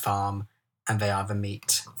orphanage, it's a farm, and they are the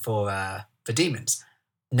meat for the demons.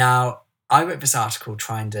 Now, I wrote this article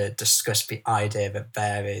trying to discuss the idea that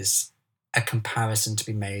there is a comparison to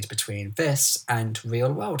be made between this and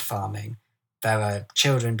real-world farming. There are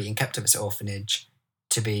children being kept at this orphanage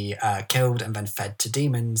to be killed and then fed to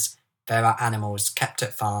demons. There are animals kept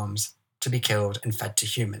at farms to be killed and fed to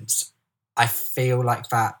humans. I feel like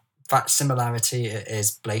that similarity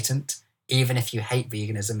is blatant, even if you hate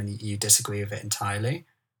veganism and you disagree with it entirely.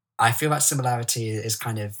 I feel that similarity is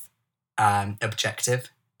kind of objective.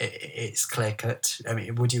 It's clear-cut. I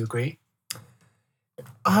mean, would you agree?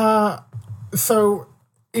 So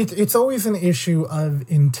it's always an issue of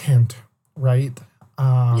intent, right?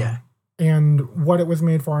 Yeah. And what it was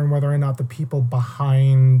made for, and whether or not the people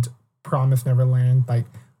behind Promised Neverland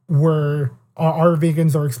are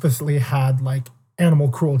vegans or explicitly had like animal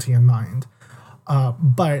cruelty in mind.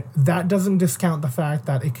 But that doesn't discount the fact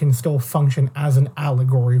that it can still function as an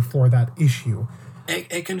allegory for that issue.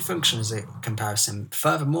 It can function as a comparison.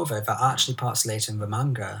 Furthermore, though, there are actually parts later in the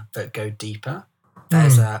manga that go deeper.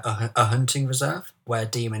 There's a hunting reserve where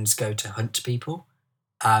demons go to hunt people,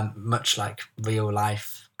 much like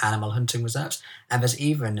real-life animal hunting reserves. And there's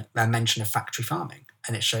even a mention of factory farming,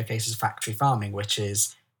 and it showcases factory farming, which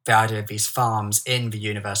is the idea of these farms in the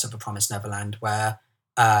universe of The Promised Neverland where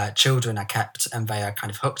children are kept and they are kind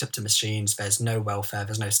of hooked up to machines. There's no welfare,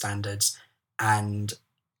 there's no standards. And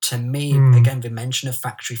to me, again, the mention of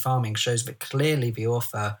factory farming shows that clearly the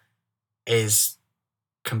author is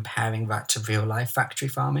comparing that to real life factory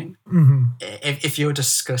farming. Mm-hmm. If you're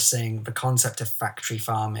discussing the concept of factory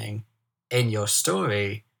farming in your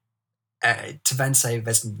story, to then say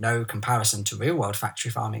there's no comparison to real world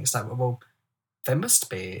factory farming, it's like, well, there must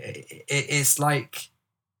be. It's like,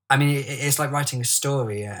 I mean, it's like writing a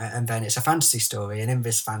story and then it's a fantasy story, and in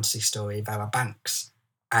this fantasy story there are banks,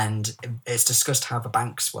 and it's discussed how the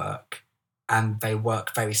banks work, and they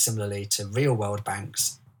work very similarly to real world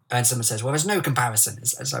banks. And someone says, well, there's no comparison.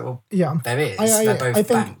 It's like, well, yeah, there is. They're both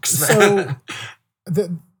banks. So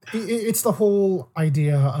it's the whole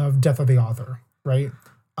idea of death of the author, right?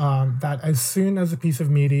 That as soon as a piece of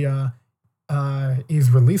media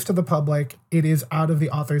is released to the public, it is out of the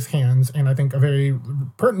author's hands. And I think a very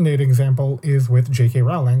pertinent example is with J.K.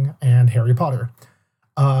 Rowling and Harry Potter.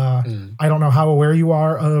 I don't know how aware you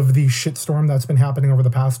are of the shitstorm that's been happening over the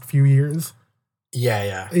past few years.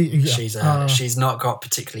 Yeah. She's not got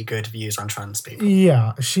particularly good views on trans people.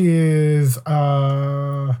 Yeah, she is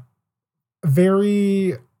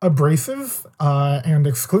very abrasive and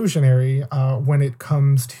exclusionary when it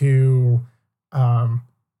comes to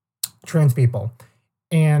trans people.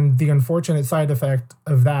 And the unfortunate side effect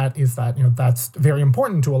of that is that, that's very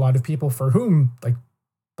important to a lot of people for whom like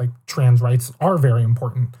trans rights are very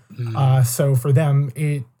important. So for them,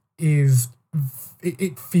 it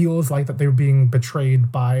feels like that they're being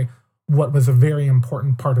betrayed by what was a very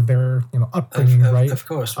important part of their upbringing, right? Of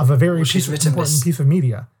course. Of a very important piece of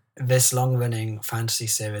media. This long-running fantasy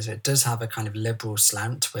series, it does have a kind of liberal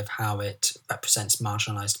slant with how it represents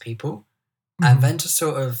marginalized people. And then to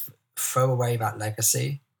sort of throw away that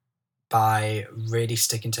legacy by really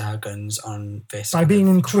sticking to her guns on this. By being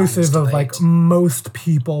inclusive of like most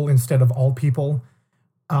people instead of all people.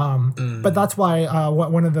 But that's why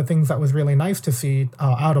one of the things that was really nice to see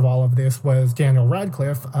out of all of this was Daniel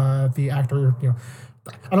Radcliffe, the actor. You know,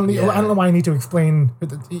 I don't know why I need to explain.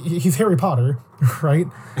 He's Harry Potter, right?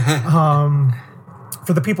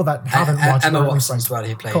 For the people that haven't watched Emma it, Watson as well,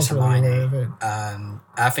 who plays Hermione.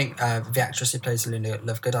 I think the actress who plays Luna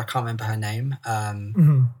Lovegood, I can't remember her name.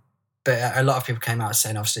 But a lot of people came out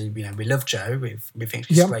saying, obviously, you know, we love Jo, we think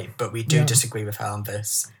she's great, but we do disagree with her on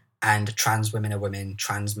this. And trans women are women,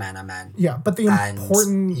 trans men are men. Yeah, but the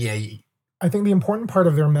important... I think the important part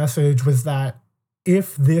of their message was that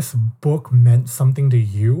if this book meant something to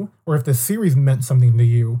you, or if the series meant something to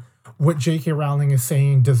you, what J.K. Rowling is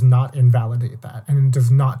saying does not invalidate that, and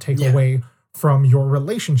does not take away from your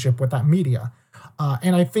relationship with that media.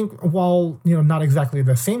 And I think while, you know, not exactly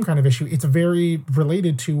the same kind of issue, it's very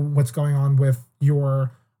related to what's going on with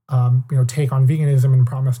your... take on veganism in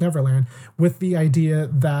Promised Neverland, with the idea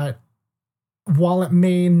that while it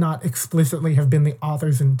may not explicitly have been the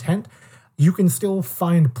author's intent, you can still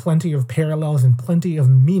find plenty of parallels and plenty of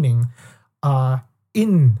meaning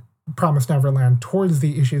in Promised Neverland towards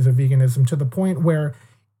the issues of veganism, to the point where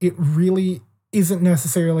it really isn't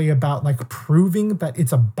necessarily about like proving that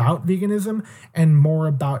it's about veganism, and more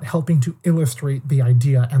about helping to illustrate the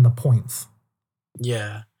idea and the points.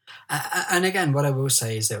 Yeah. And again, what I will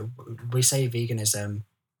say is that we say veganism,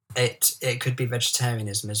 it could be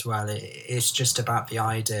vegetarianism as well. It's just about the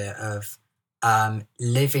idea of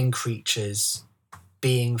living creatures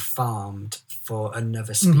being farmed for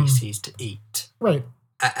another species to eat. Right.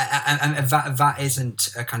 And that isn't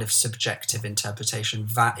a kind of subjective interpretation.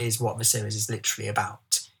 That is what the series is literally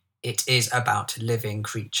about. It is about living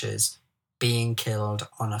creatures being killed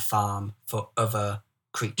on a farm for other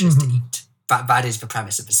creatures to eat. That is the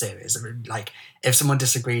premise of the series. I mean, like, if someone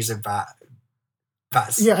disagrees with that, that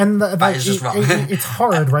is just wrong. It's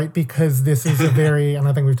hard, right? Because this is a very, and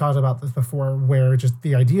I think we've talked about this before, where just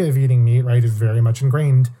the idea of eating meat, right, is very much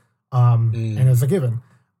ingrained and is a given.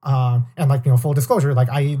 And like, you know, full disclosure, like,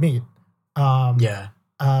 I eat meat.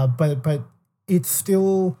 But it's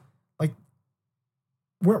still like,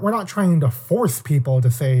 we're not trying to force people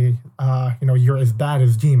to say, you know, you're as bad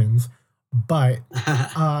as demons, but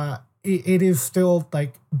it is still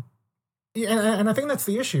like, and I think that's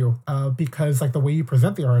the issue, because like the way you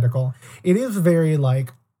present the article, it is very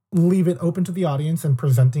like, leave it open to the audience and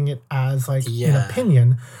presenting it as like an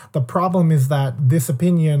opinion. The problem is that this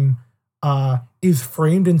opinion is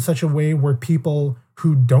framed in such a way where people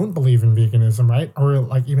who don't believe in veganism, right, or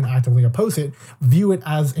like even actively oppose it, view it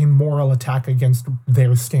as a moral attack against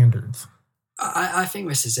their standards. I think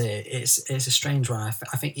this is it. It's a strange one.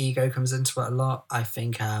 I think ego comes into it a lot. I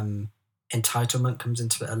think entitlement comes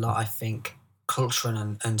into it a lot. I think cultural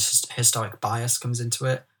and historic bias comes into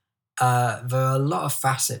it. There are a lot of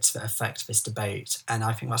facets that affect this debate, and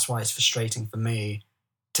I think that's why it's frustrating for me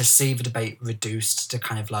to see the debate reduced to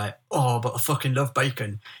kind of like, oh, but I fucking love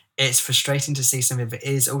bacon. It's frustrating to see something that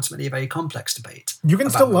is ultimately a very complex debate. You can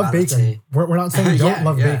still love bacon. We're not saying don't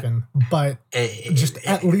love bacon, but just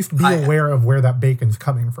at least be aware of where that bacon's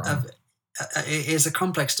coming from. It is a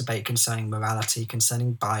complex debate concerning morality,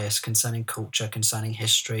 concerning bias, concerning culture, concerning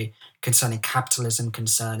history, concerning capitalism,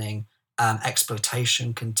 concerning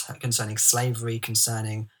exploitation, concerning slavery,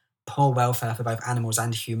 concerning poor welfare for both animals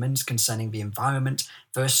and humans, concerning the environment.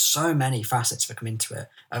 There are so many facets that come into it.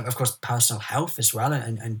 Of course, personal health as well,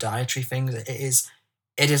 and dietary things. It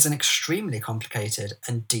is an extremely complicated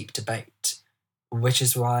and deep debate, which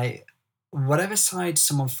is why whatever side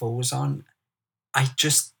someone falls on, I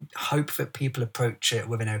just hope that people approach it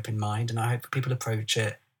with an open mind, and I hope that people approach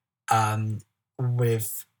it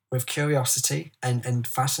with curiosity and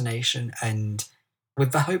fascination, and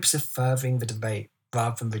with the hopes of furthering the debate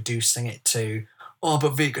rather than reducing it to, oh,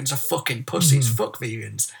 but vegans are fucking pussies, fuck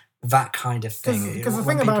vegans, that kind of thing. Because the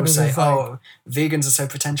thing about it is, oh, vegans are so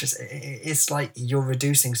pretentious, it's like you're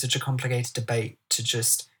reducing such a complicated debate to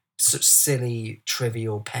just such silly,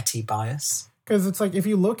 trivial, petty bias. Because it's like, if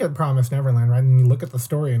you look at Promised Neverland, right, and you look at the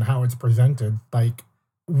story and how it's presented, like,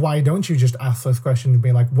 why don't you just ask those questions and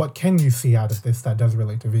be like, what can you see out of this that does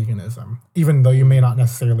relate to veganism? Even though you may not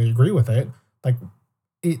necessarily agree with it, like,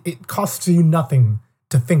 it costs you nothing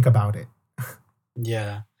to think about it.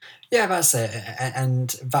 Yeah, that's it.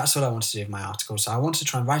 And that's what I wanted to do with my article. So I wanted to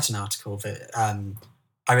try and write an article that,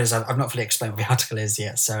 I realize I've not fully explained what the article is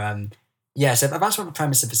yet. So, so that's what the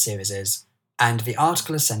premise of the series is. And the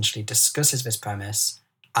article essentially discusses this premise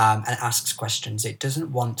and asks questions. It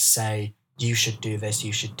doesn't want to say, you should do this,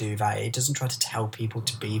 you should do that. It doesn't try to tell people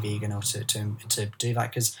to be vegan or to do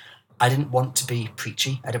that, because I didn't want to be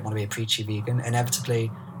preachy. I didn't want to be a preachy vegan.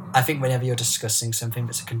 Inevitably, I think whenever you're discussing something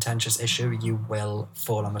that's a contentious issue, you will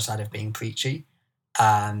fall on the side of being preachy.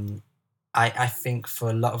 I think for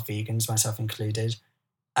a lot of vegans, myself included,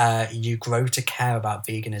 you grow to care about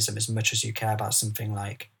veganism as much as you care about something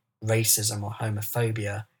like racism or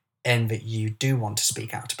homophobia, in that you do want to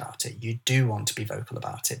speak out about it. You do want to be vocal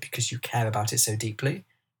about it because you care about it so deeply.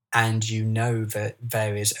 And you know that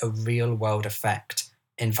there is a real world effect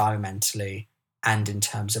environmentally and in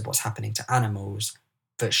terms of what's happening to animals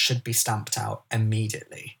that should be stamped out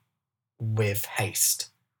immediately with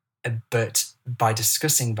haste. But by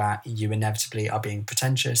discussing that, you inevitably are being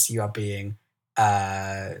pretentious. You are being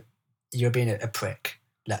a prick,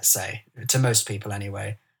 let's say, to most people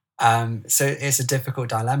anyway. So it's a difficult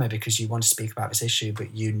dilemma because you want to speak about this issue,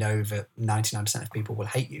 but you know that 99% of people will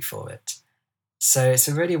hate you for it. So it's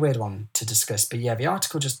a really weird one to discuss. But yeah, the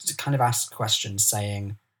article just kind of asks questions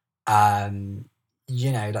saying, like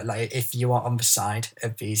if you are on the side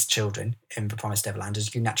of these children in the Promised Neverland,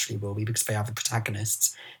 as you naturally will be because they are the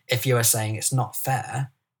protagonists, if you are saying it's not fair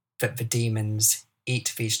that the demons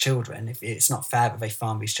eat these children, if it's not fair that they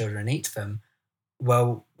farm these children and eat them,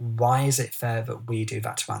 well, why is it fair that we do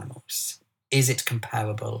that to animals? Is it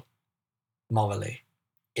comparable morally?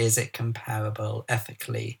 Is it comparable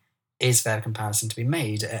ethically? Is there a comparison to be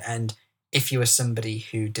made? And if you are somebody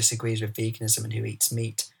who disagrees with veganism and who eats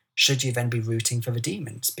meat, should you then be rooting for the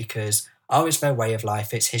demons? Because, it's their way of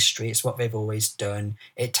life, it's history, it's what they've always done,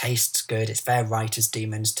 it tastes good, it's their right as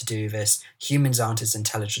demons to do this, humans aren't as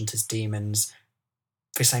intelligent as demons.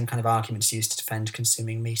 The same kind of arguments used to defend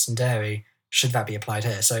consuming meat and dairy, should that be applied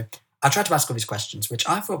here? So I tried to ask all these questions, which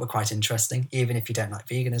I thought were quite interesting, even if you don't like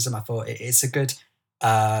veganism. I thought it's a good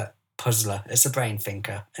puzzler, it's a brain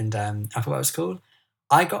thinker, and I thought that was cool.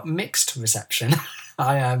 I got mixed reception.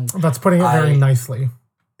 That's putting it very nicely.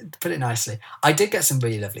 Put it nicely. I did get some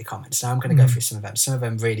really lovely comments. Now I'm going to go through some of them. Some of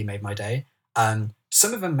them really made my day.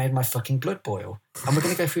 Some of them made my fucking blood boil, and we're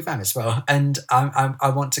going to go through them as well. And I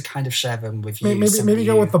want to kind of share them with you. Maybe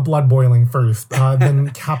go with the blood boiling first, then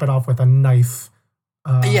cap it off with a nice.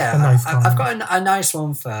 I've got a nice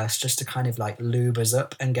one first, just to kind of like lube us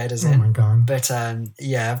up and get us in. Oh my god! But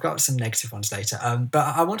I've got some negative ones later.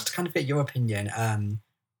 But I wanted to kind of get your opinion.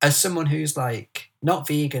 As someone who's like not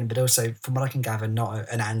vegan, but also from what I can gather,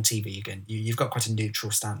 not an anti-vegan. You've got quite a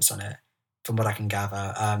neutral stance on it, from what I can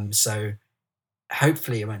gather. So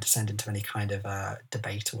hopefully it won't descend into any kind of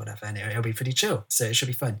debate or whatever, and it'll be pretty chill. So it should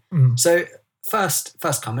be fun. So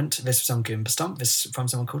first comment. This was on Goomba Stomp. This is from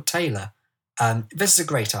someone called Taylor. This is a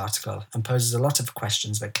great article and poses a lot of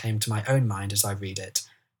questions that came to my own mind as I read it.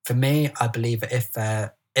 For me, I believe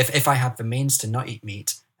that if I have the means to not eat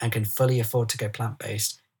meat and can fully afford to go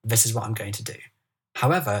plant-based, this is what I'm going to do.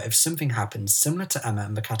 However, if something happens similar to Emma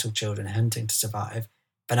and the cattle children hunting to survive,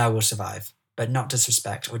 then I will survive, but not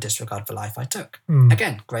disrespect or disregard the life I took.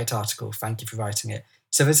 Again, great article. Thank you for writing it.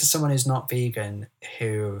 So this is someone who's not vegan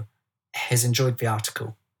who has enjoyed the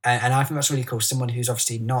article. And I think that's really cool. Someone who's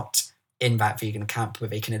obviously not in that vegan camp, where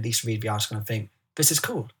they can at least read the article and think, this is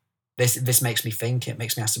cool. This makes me think. It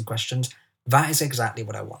makes me ask some questions. That is exactly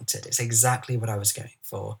what I wanted. It's exactly what I was going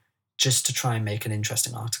for, just to try and make an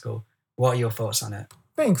interesting article. What are your thoughts on it?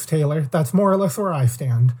 Thanks, Taylor. That's more or less where I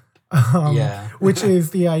stand. Which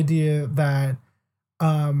is the idea that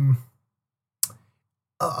a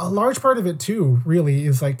large part of it too, really,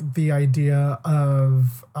 is like the idea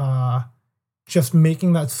of just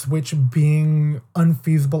making that switch being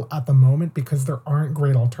unfeasible at the moment because there aren't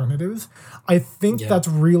great alternatives. I think that's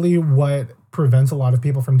really what prevents a lot of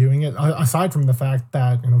people from doing it, aside from the fact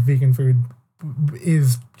that, vegan food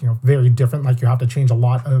is, very different. Like, you have to change a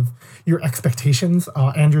lot of your expectations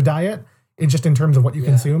and your diet, just in terms of what you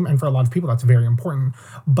consume. And for a lot of people, that's very important.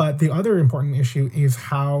 But the other important issue is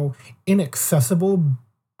how inaccessible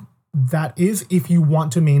that is if you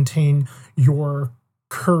want to maintain your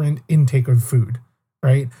current intake of food,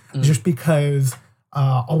 right? Just because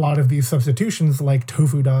a lot of these substitutions, like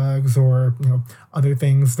tofu dogs or other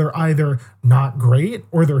things, they're either not great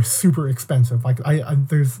or they're super expensive. Like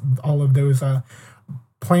there's all of those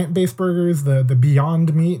plant-based burgers, the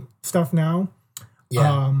Beyond Meat stuff now.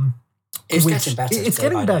 It's getting better. It's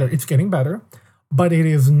getting better. It's getting better, but it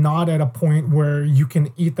is not at a point where you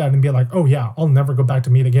can eat that and be like, oh yeah, I'll never go back to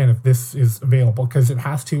meat again if this is available, because it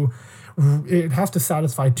has to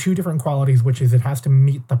satisfy two different qualities, which is it has to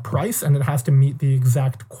meet the price and it has to meet the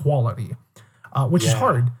exact quality, which is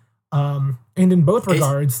hard. And in both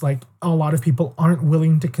regards, like, a lot of people aren't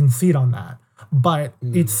willing to concede on that. But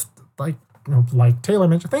it's like, like Taylor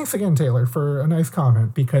mentioned, thanks again, Taylor, for a nice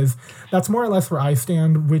comment, because that's more or less where I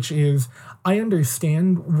stand, which is I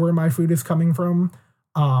understand where my food is coming from.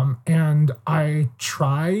 And I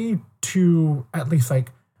try to at least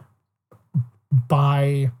like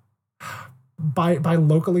buy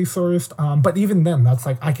locally sourced. But even then, that's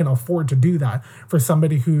like, I can afford to do that for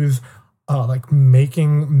somebody who's like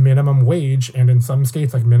making minimum wage. And in some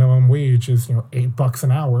states, like minimum wage is, $8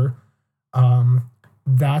 an hour.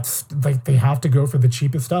 That's like, they have to go for the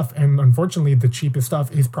cheapest stuff. And unfortunately, the cheapest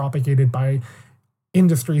stuff is propagated by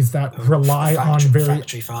industries that rely on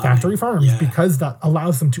factory farms, because that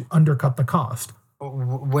allows them to undercut the cost.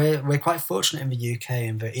 We're quite fortunate in the UK,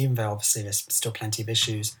 and even though obviously there's still plenty of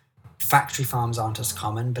issues, factory farms aren't as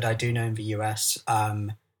common. But I do know in the US,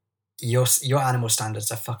 your animal standards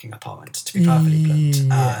are fucking abhorrent, to be perfectly blunt.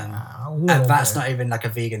 And that's not even like a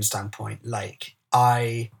vegan standpoint. Like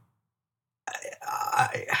I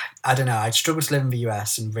don't know. I'd struggle to live in the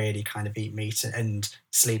US and really kind of eat meat and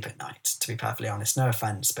sleep at night, to be perfectly honest. No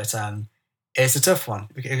offense, but it's a tough one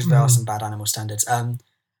because there are some bad animal standards.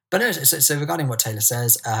 But no, so regarding what Taylor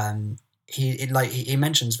says, he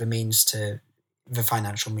mentions the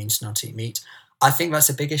financial means to not eat meat. I think that's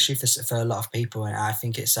a big issue for a lot of people, and I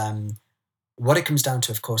think it's what it comes down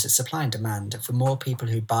to, of course, is supply and demand. For more people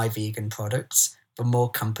who buy vegan products, for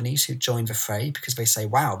more companies who join the fray because they say,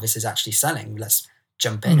 wow, this is actually selling, let's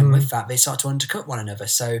jump in. And with that, they start to undercut one another.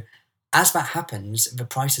 So as that happens, the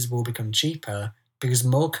prices will become cheaper because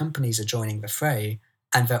more companies are joining the fray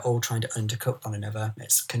and they're all trying to undercut one another.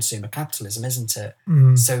 It's consumer capitalism, isn't it?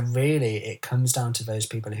 So really, it comes down to those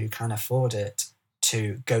people who can afford it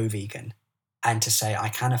to go vegan and to say, I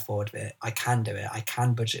can afford it, I can do it, I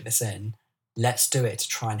can budget this in. Let's do it to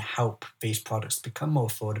try and help these products become more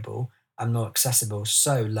affordable and more accessible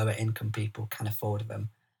so lower income people can afford them.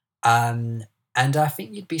 And I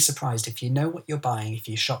think you'd be surprised if you know what you're buying, if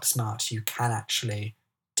you shop smart, you can actually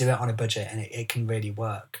do it on a budget and it can really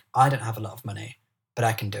work. I don't have a lot of money, but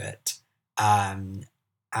I can do it. And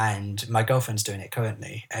my girlfriend's doing it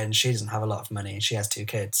currently, and she doesn't have a lot of money, and she has 2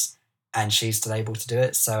 kids, and she's still able to do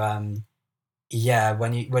it. So yeah,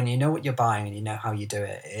 when you know what you're buying and you know how you do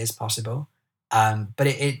it, it is possible. But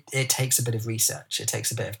it takes a bit of research. It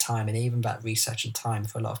takes a bit of time, and even that research and time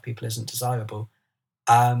for a lot of people isn't desirable.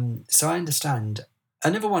 So I understand.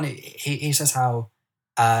 Another one, he says how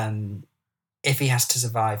if he has to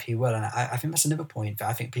survive, he will. And I think that's another point that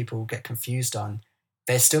I think people get confused on.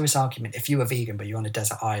 There's still this argument, if you were vegan but you're on a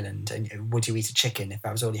desert island, and would you eat a chicken if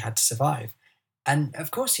that was all you had to survive? And of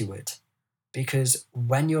course you would, because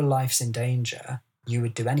when your life's in danger, you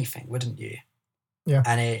would do anything, wouldn't you? Yeah.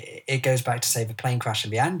 And it goes back to, say, the plane crash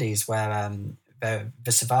in the Andes, where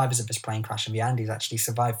the survivors of this plane crash in the Andes actually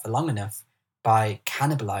survived for long enough by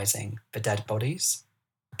cannibalizing the dead bodies,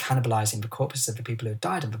 cannibalizing the corpses of the people who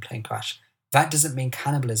died in the plane crash. That doesn't mean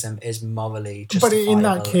cannibalism is morally justifiable. But in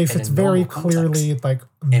that case, it's very clearly like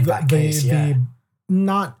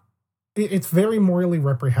it's very morally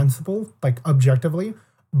reprehensible, like objectively.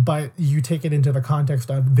 But you take it into the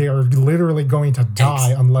context of they are literally going to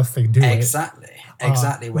die unless they do it. Exactly.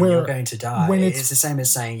 When you're going to die, it's the same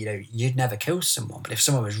as saying, you'd never kill someone, but if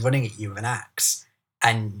someone was running at you with an axe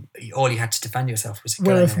and all you had to defend yourself was a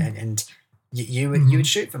gun, and you would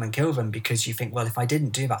shoot them and kill them because you think, well, if I didn't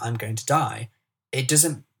do that, I'm going to die. It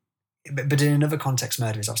doesn't. But in another context,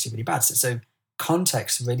 murder is obviously really bad. So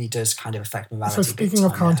context really does kind of affect morality. So speaking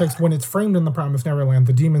of context, when it's framed in the Promised Neverland,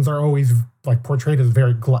 the demons are always like portrayed as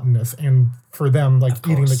very gluttonous, and for them, like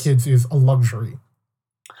eating the kids is a luxury.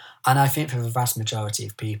 And I think for the vast majority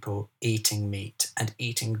of people, eating meat and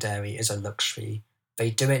eating dairy is a luxury. They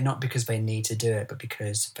do it not because they need to do it, but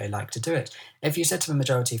because they like to do it. If you said to the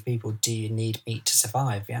majority of people, do you need meat to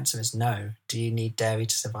survive? The answer is no. Do you need dairy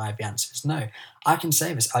to survive? The answer is no. I can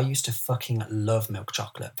say this. I used to fucking love milk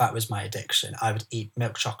chocolate. That was my addiction. I would eat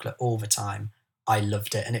milk chocolate all the time. I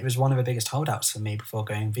loved it. And it was one of the biggest holdouts for me before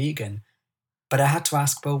going vegan. But I had to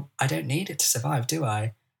ask, well, I don't need it to survive, do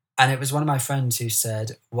I? And it was one of my friends who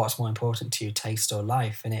said, what's more important to you, taste or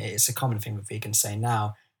life? And it's a common thing with vegans saying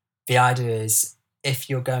now. The idea is,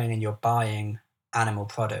 if you're going and you're buying animal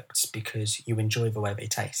products because you enjoy the way they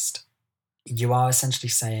taste, you are essentially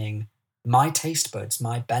saying, my taste buds,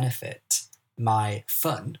 my benefit, my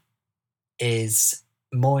fun is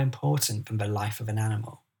more important than the life of an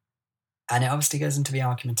animal. And it obviously goes into the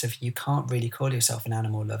argument of you can't really call yourself an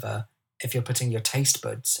animal lover if you're putting your taste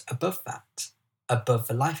buds above that, above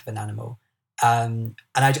the life of an animal. And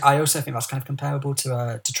I also think that's kind of comparable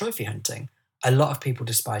to trophy hunting. A lot of people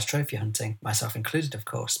despise trophy hunting, myself included, of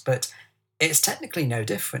course, but it's technically no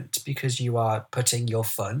different because you are putting your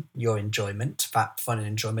fun, your enjoyment, that fun and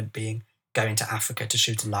enjoyment being going to Africa to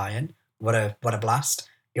shoot a lion. What a blast.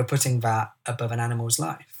 You're putting that above an animal's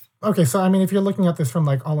life. Okay, so I mean, if you're looking at this from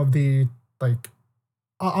like all of the like,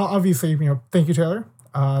 obviously, thank you, Taylor.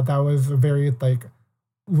 That was a very like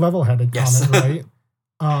level-headed comment,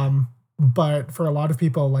 right? But for a lot of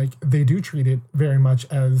people, like they do treat it very much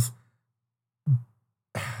as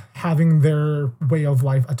having their way of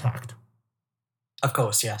life attacked. Of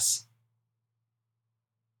course, yes.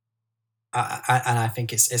 And I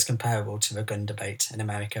think it's comparable to the gun debate in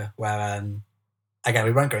America, where again,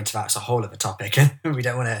 we won't go into that. It's a whole other topic. We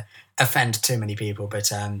don't want to offend too many people,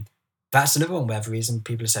 but that's another one where the reason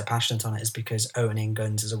people are so passionate on it is because owning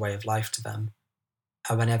guns is a way of life to them.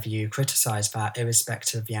 And whenever you criticize that,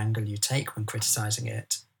 irrespective of the angle you take when criticizing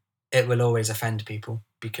it, it will always offend people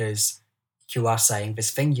because you are saying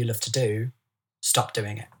this thing you love to do, stop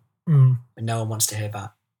doing it. And no one wants to hear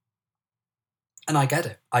that. And I get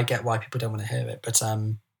it. I get why people don't want to hear it. But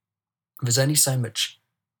there's only so much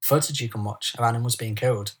footage you can watch of animals being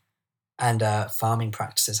killed and farming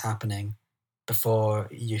practices happening before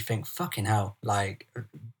you think, fucking hell, like,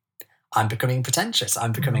 I'm becoming pretentious.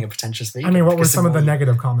 I'm becoming a pretentious vegan. I mean, what were some of the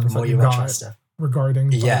negative comments that you got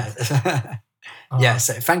regarding? Yeah. Yeah,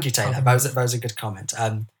 so thank you, Taylor. That was a good comment.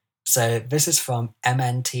 So this is from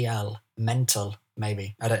MNTL, Mental,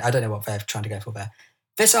 maybe. I don't know what they're trying to go for there.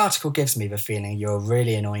 This article gives me the feeling you're a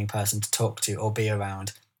really annoying person to talk to or be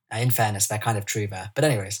around. In fairness, they're kind of true there. But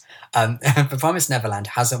anyways, The Promised Neverland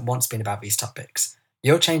hasn't once been about these topics.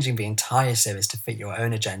 You're changing the entire series to fit your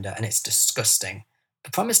own agenda, and it's disgusting.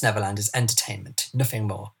 The Promised Neverland is entertainment, nothing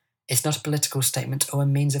more. It's not a political statement or a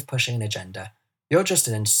means of pushing an agenda. You're just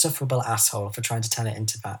an insufferable asshole for trying to turn it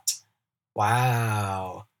into that.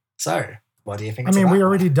 Wow. So, what do you think? I mean, we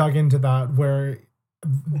already dug into that, where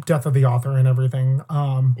death of the author and everything.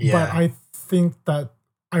 But I think that,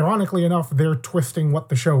 ironically enough, they're twisting what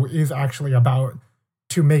the show is actually about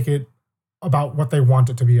to make it about what they want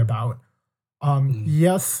it to be about.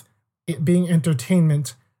 Yes, it being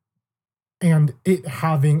entertainment and it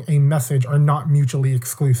having a message are not mutually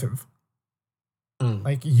exclusive.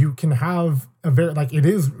 Like, you can have it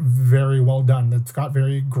is very well done. It's got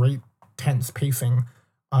very great tense pacing.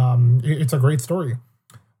 It's a great story.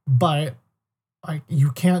 But like,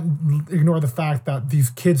 you can't ignore the fact that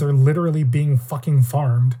these kids are literally being fucking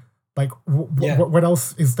farmed. Like, what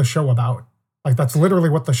else is the show about? Like, that's literally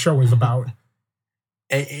what the show is about.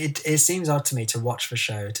 It seems odd to me to watch the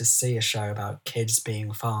show, to see a show about kids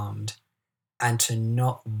being farmed, and to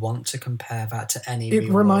not want to compare that to any. It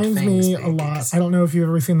reminds me a lot. I don't know if you've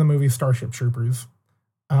ever seen the movie Starship Troopers.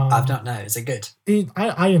 I've not. No, is it good?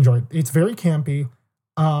 I enjoyed it. It's very campy.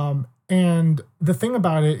 And the thing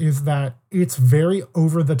about it is that it's very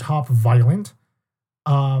over-the-top violent.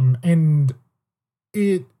 And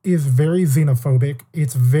it is very xenophobic.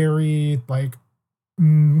 It's very, like,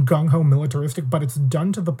 gung-ho militaristic, but it's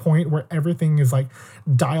done to the point where everything is, like,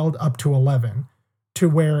 dialed up to 11. To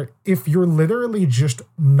where if you're literally just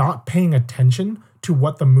not paying attention to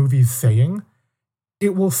what the movie's saying,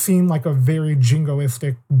 it will seem like a very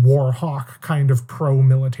jingoistic war hawk kind of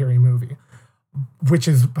pro-military movie, which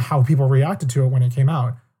is how people reacted to it when it came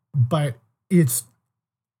out. But it's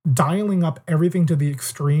dialing up everything to the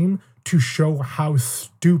extreme to show how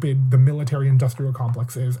stupid the military-industrial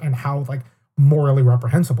complex is and how, like, morally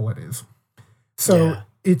reprehensible it is. So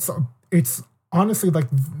it's honestly, like,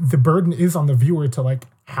 the burden is on the viewer to, like,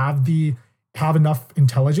 have enough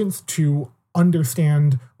intelligence to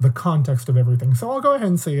understand the context of everything. So I'll go ahead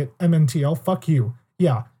and say it. MNTL, fuck you.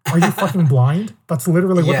 Yeah. Are you fucking blind? That's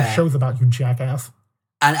literally what the show's about, you jackass.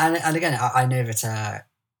 And again, I know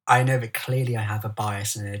that clearly I have a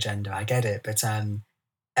bias and an agenda. I get it. But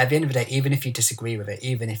at the end of the day, even if you disagree with it,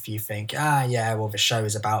 even if you think, the show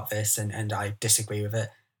is about this and I disagree with it,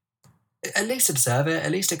 at least observe it,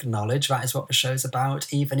 at least acknowledge that is what the show's about.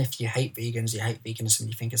 Even if you hate vegans, you hate veganism,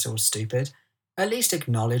 you think it's all stupid, at least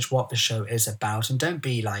acknowledge what the show is about and don't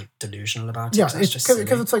be, like, delusional about it. Yeah,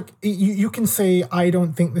 because it's like, you can say, I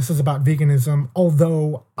don't think this is about veganism,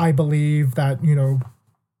 although I believe that,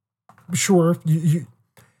 sure,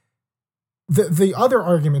 the other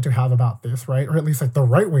argument to have about this, right, or at least, like, the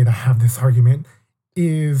right way to have this argument,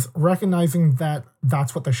 is recognizing that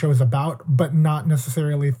that's what the show is about, but not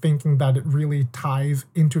necessarily thinking that it really ties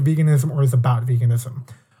into veganism or is about veganism.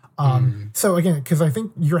 So again, because I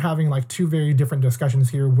think you're having, like, two very different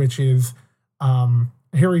discussions here, which is,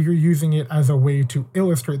 here you're using it as a way to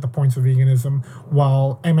illustrate the points of veganism,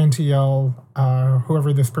 while MNTL,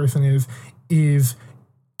 whoever this person is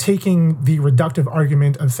taking the reductive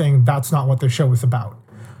argument of saying that's not what the show is about.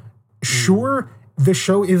 Sure, the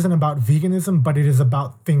show isn't about veganism, but it is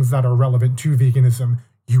about things that are relevant to veganism.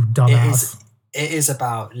 you dumbass. It is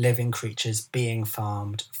about living creatures being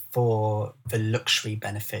farmed for the luxury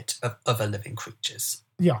benefit of other living creatures.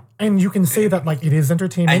 Yeah, and you can say that like it is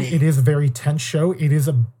entertainment. It is a very tense show. It is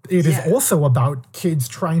also about kids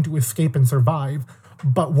trying to escape and survive.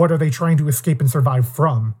 But what are they trying to escape and survive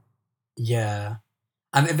from? Yeah,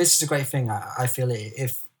 I mean, this is a great thing. I feel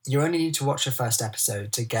if you only need to watch the first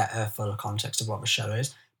episode to get a full context of what the show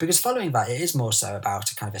is, because following that, it is more so about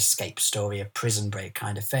a kind of escape story, a prison break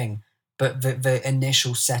kind of thing. But the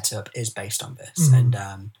initial setup is based on this, and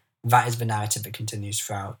that is the narrative that continues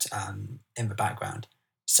throughout in the background.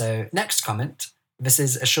 So next comment, this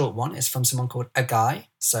is a short one. It's from someone called A Guy,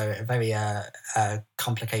 so a very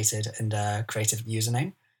complicated and creative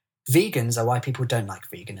username. Vegans are why people don't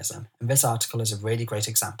like veganism, and this article is a really great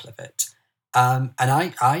example of it. And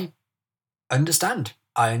I understand.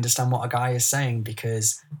 I understand what A Guy is saying,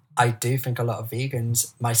 because I do think a lot of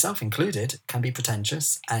vegans, myself included, can be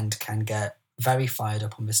pretentious and can get very fired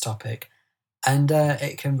up on this topic. And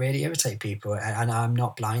it can really irritate people. And I'm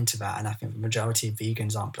not blind to that. And I think the majority of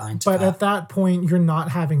vegans aren't blind to that. But at that point, you're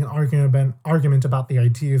not having an argument about the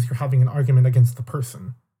ideas. You're having an argument against the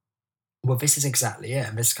person. Well, this is exactly it.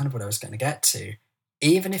 And this is kind of what I was going to get to.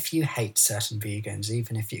 Even if you hate certain vegans,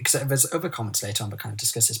 even if you... Because there's other comments later on that kind of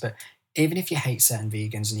discuss this, but even if you hate certain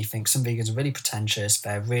vegans and you think some vegans are really pretentious,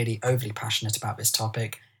 they're really overly passionate about this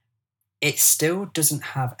topic, it still doesn't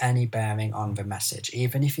have any bearing on the message.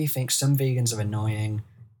 Even if you think some vegans are annoying,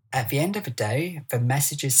 at the end of the day, the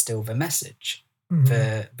message is still the message.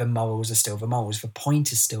 The morals are still the morals. The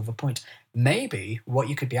point is still the point. Maybe what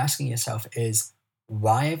you could be asking yourself is,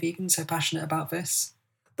 why are vegans so passionate about this?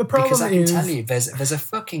 The problem because I can tell you, there's a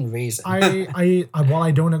fucking reason. While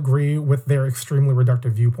I don't agree with their extremely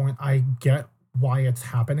reductive viewpoint, I get why it's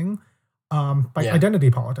happening. Identity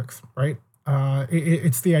politics, right?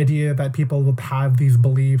 It's the idea that people will have these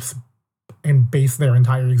beliefs and base their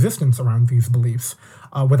entire existence around these beliefs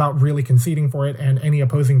without really conceding for it, and any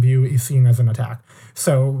opposing view is seen as an attack.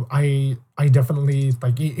 So I definitely,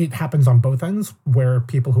 like, it happens on both ends, where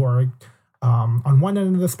people who are on one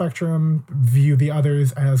end of the spectrum view the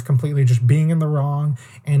others as completely just being in the wrong,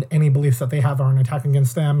 and any beliefs that they have are an attack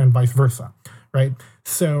against them, and vice versa, right?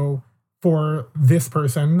 So for this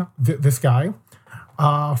person, this guy,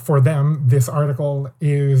 for them, this article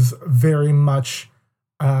is very much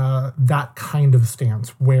that kind of stance,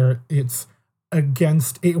 where it's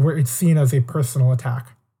against it, where it's seen as a personal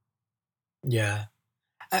attack. Yeah.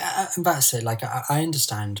 That's it. Like, I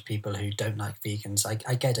understand people who don't like vegans.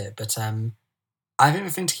 I get it. But I think the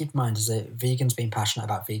thing to keep in mind is that vegans being passionate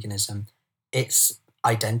about veganism, it's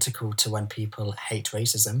identical to when people hate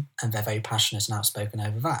racism and they're very passionate and outspoken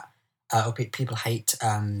over that. Or people hate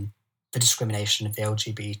the discrimination of the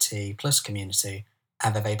LGBT plus community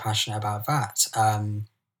and they're very passionate about that.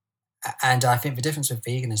 And I think the difference with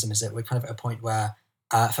veganism is that we're kind of at a point where,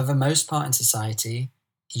 for the most part in society,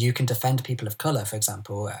 you can defend people of colour, for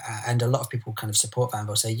example, and a lot of people kind of support that and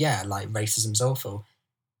will say, yeah, like, racism's awful.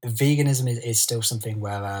 Veganism is still something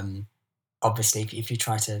where, obviously, if you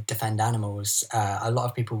try to defend animals, a lot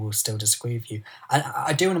of people will still disagree with you. And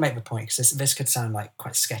I do want to make the point, because this could sound like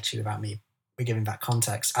quite sketchy without me giving that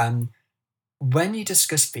context. When you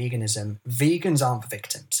discuss veganism, vegans aren't the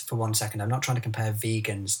victims, for 1 second. I'm not trying to compare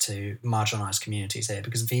vegans to marginalised communities here,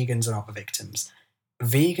 because vegans are not the victims.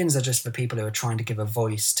 Vegans are just the people who are trying to give a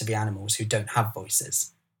voice to the animals who don't have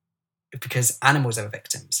voices. Because animals are the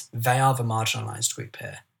victims. They are the marginalised group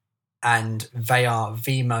here. And they are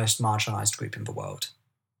the most marginalised group in the world.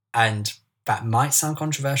 And that might sound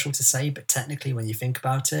controversial to say, but technically when you think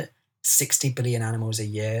about it, 60 billion animals a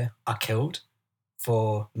year are killed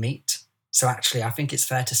for meat. So actually, I think it's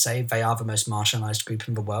fair to say they are the most marginalised group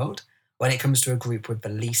in the world when it comes to a group with the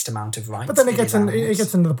least amount of rights. But then it gets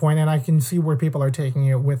into the point, and I can see where people are taking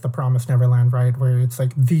it with the Promised Neverland, right? Where it's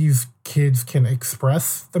like, these kids can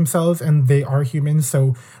express themselves and they are humans.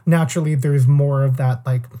 So naturally, there's more of that,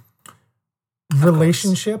 like,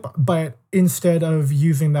 relationship. But instead of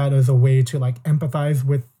using that as a way to, like, empathize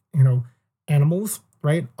with, animals,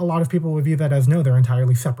 right? A lot of people would view that as, no, they're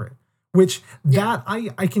entirely separate. Which that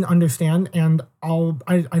I can understand, and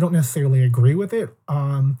I don't necessarily agree with it,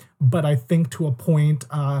 but I think to a point,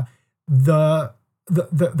 the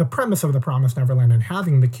premise of the Promised Neverland and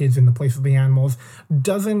having the kids in the place of the animals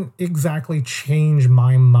doesn't exactly change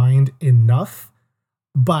my mind enough,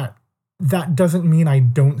 but that doesn't mean I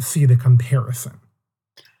don't see the comparison.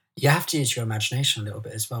 You have to use your imagination a little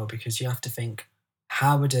bit as well, because you have to think,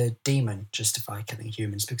 how would a demon justify killing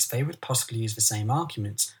humans? Because they would possibly use the same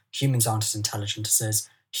arguments. Humans aren't as intelligent as us.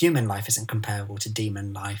 Human life isn't comparable to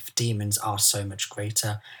demon life. Demons are so much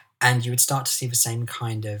greater. and you would start to see the same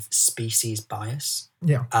kind of species bias.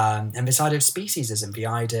 Yeah. And this idea of speciesism, the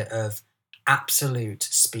idea of absolute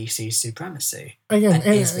species supremacy. Again,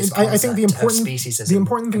 and I think the important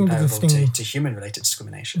thing to distinguish to human-related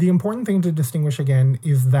discrimination. The important thing to distinguish again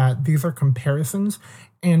is that these are comparisons,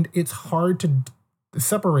 and it's hard to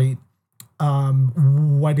separate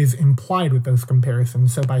what is implied with those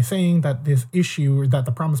comparisons. So by saying that this issue, that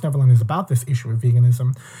The Promised Neverland is about this issue of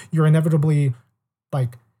veganism, you're inevitably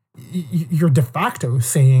you're de facto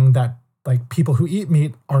saying that people who eat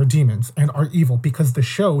meat are demons and are evil, because the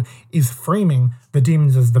show is framing the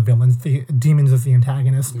demons as the villains, the demons as the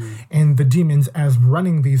antagonists, and the demons as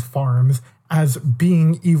running these farms as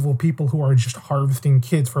being evil people who are just harvesting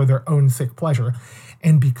kids for their own sick pleasure.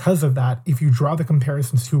 And because of that, if you draw the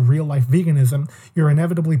comparisons to real-life veganism, you're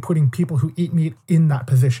inevitably putting people who eat meat in that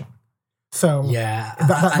position. So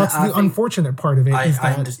that's the unfortunate part of it. That is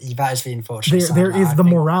the unfortunate side. There is the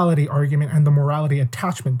morality argument and the morality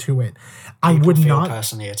attachment to it. I would not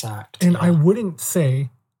personally attacked, and I would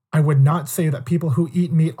not say that people who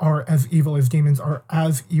eat meat are as evil as demons, are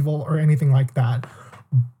as evil or anything like that.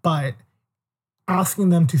 But asking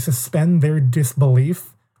them to suspend their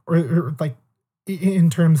disbelief, or in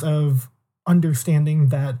terms of understanding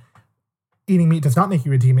that eating meat does not make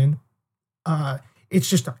you a demon, it's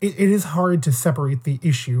just, it is hard to separate the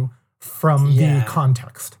issue from the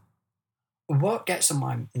context. What gets on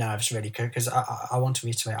my nerves really, because I want to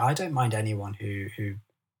reiterate, I don't mind anyone who you've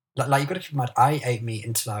got to keep in mind, I ate meat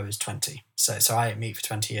until I was 20. So I ate meat for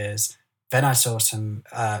 20 years. Then I saw some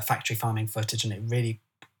factory farming footage and it really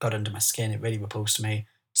got under my skin. It really repulsed me.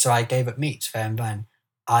 So I gave up meat there and then.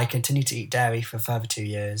 I continued to eat dairy for a further 2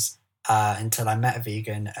 years until I met a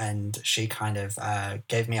vegan, and she kind of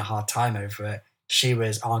gave me a hard time over it. She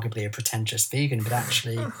was arguably a pretentious vegan, but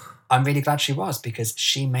actually I'm really glad she was, because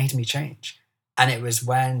she made me change. And it was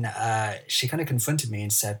when she kind of confronted me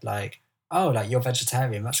and said you're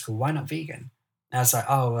vegetarian, that's cool, why not vegan? And I was like,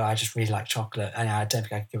 well, I just really like chocolate and I don't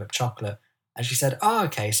think I could give up chocolate. And she said,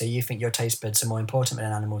 okay, so you think your taste buds are more important than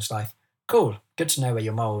an animal's life. Cool, good to know where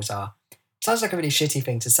your morals are. Sounds like a really shitty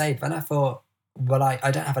thing to say, but then I thought, well, I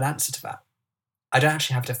don't have an answer to that. I don't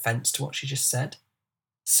actually have defense to what she just said.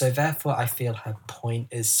 So therefore, I feel her point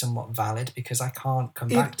is somewhat valid, because I can't come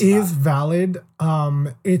back to that. It is valid.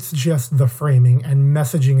 It's just the framing, and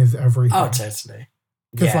messaging is everything. Oh, totally.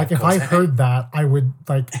 Because if I heard that, I would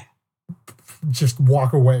just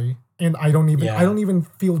walk away, and I don't even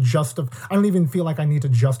feel like I need to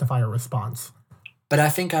justify a response. But I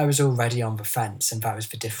think I was already on the fence, and that was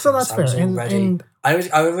the difference. So that's fair. I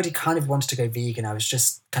already kind of wanted to go vegan. I was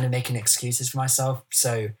just kind of making excuses for myself.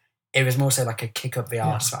 So it was more so like a kick up the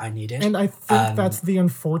arse that I needed. And I think that's the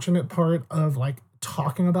unfortunate part of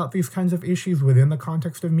talking about these kinds of issues within the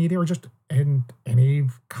context of media, or just in any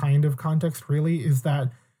kind of context really, is that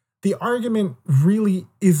the argument really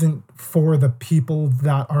isn't for the people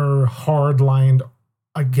that are hard-lined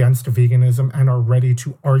against veganism and are ready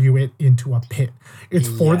to argue it into a pit. It's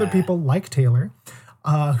for the people like Taylor,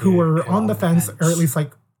 who are on the fence, or at least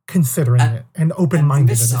considering it and open-minded enough.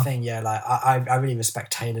 This is the thing, I really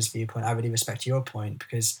respect Taylor's viewpoint. I really respect your point,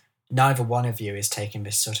 because neither one of you is taking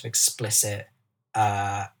this sort of explicit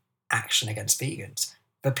action against vegans.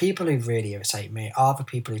 The people who really irritate me are the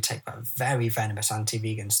people who take that very venomous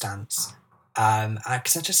anti-vegan stance.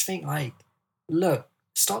 Because I just think, look,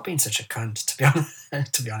 stop being such a cunt, to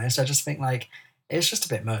be honest. I just think, it's just a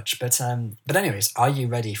bit much. But anyways, are you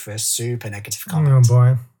ready for a super negative comment? Oh,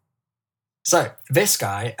 boy. So, this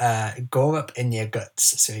guy, Gore Up In Your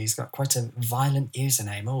Guts, so he's got quite a violent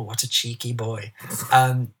username. Oh, what a cheeky boy.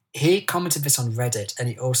 He commented this on Reddit, and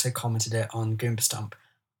he also commented it on Goombastomp.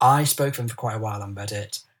 I spoke to him for quite a while on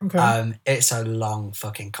Reddit. Okay. It's a long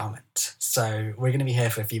fucking comment. So we're going to be here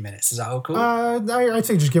for a few minutes. Is that all cool? I'd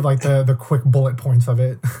say just give the quick bullet points of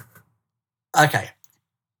it. Okay.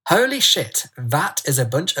 Holy shit, that is a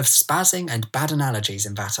bunch of spazzing and bad analogies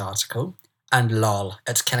in that article. And lol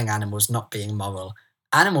at killing animals not being moral.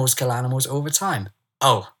 Animals kill animals all the time.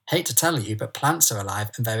 Oh, hate to tell you, but plants are alive,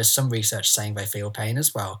 and there is some research saying they feel pain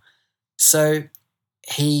as well. So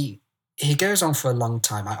he goes on for a long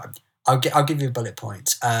time. I'll give you a bullet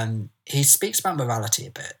point. He speaks about morality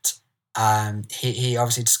a bit. He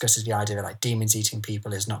obviously discusses the idea that demons eating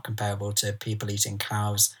people is not comparable to people eating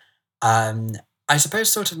cows. I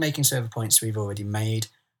suppose sort of making some of the points we've already made.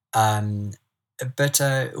 But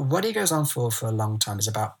what he goes on for a long time is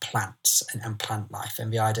about plants and plant life,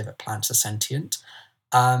 and the idea that plants are sentient.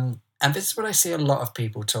 And this is what I see a lot of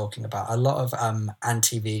people talking about. A lot of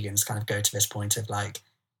anti-vegans kind of go to this point of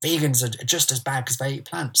vegans are just as bad because they eat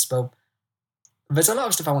plants. Well, There's a lot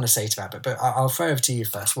of stuff I want to say to that, but I'll throw over to you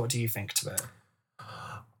first. What do you think to it?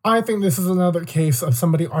 I think this is another case of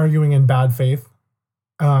somebody arguing in bad faith.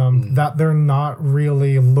 That they're not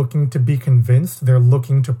really looking to be convinced. They're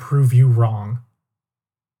looking to prove you wrong.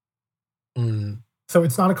 So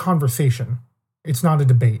it's not a conversation. It's not a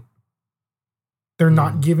debate. They're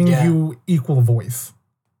not giving you equal voice.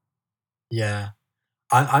 Yeah.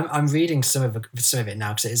 I'm reading some of it now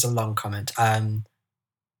because it is a long comment.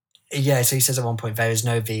 Yeah, so he says at one point, there is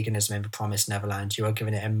no veganism in the Promised Neverland. You are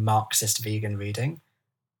giving it a Marxist vegan reading.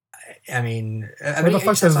 I mean... Where the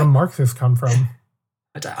fuck does the Marxist come from?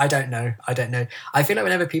 I don't know. I feel like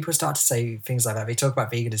whenever people start to say things like that, they talk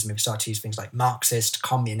about veganism, they start to use things like Marxist,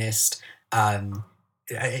 communist.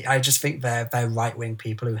 I just think they're right-wing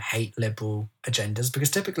people who hate liberal agendas, because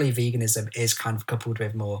typically veganism is kind of coupled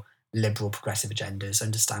with more liberal, progressive agendas,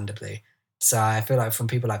 understandably. So I feel like from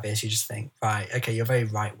people like this, you just think, right, okay, you're very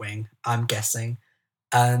right-wing, I'm guessing.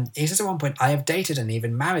 He says at one point, I have dated and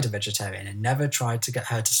even married a vegetarian and never tried to get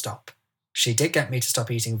her to stop. She did get me to stop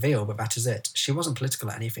eating veal, but that is it. She wasn't political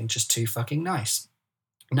or anything, just too fucking nice.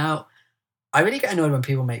 Now, I really get annoyed when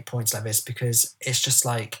people make points like this, because it's just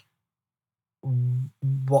like,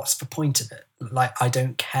 what's the point of it? Like, I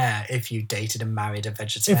don't care if you dated and married a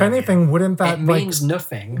vegetarian. If anything, wouldn't that... It means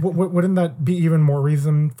nothing. Wouldn't that be even more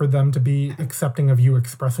reason for them to be accepting of you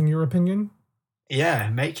expressing your opinion? Yeah,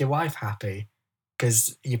 make your wife happy.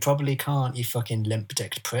 Because you probably can't, you fucking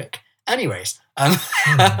limp-dicked prick. Anyways.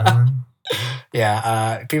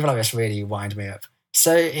 Yeah, people like this really wind me up.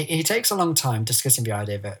 So he takes a long time discussing the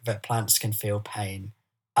idea that plants can feel pain.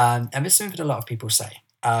 And this is something that a lot of people say.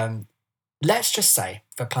 Let's just say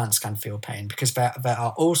that plants can feel pain, because there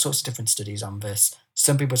are all sorts of different studies on this.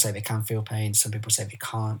 Some people say they can feel pain. Some people say they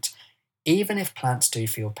can't. Even if plants do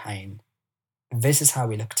feel pain, this is how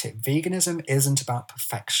we look at it. Veganism isn't about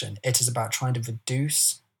perfection. It is about trying to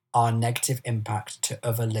reduce our negative impact to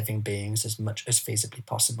other living beings as much as feasibly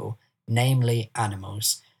possible, namely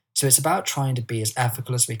animals. So it's about trying to be as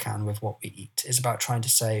ethical as we can with what we eat. It's about trying to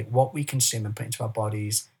say what we consume and put into our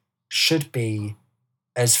bodies should be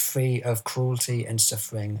as free of cruelty and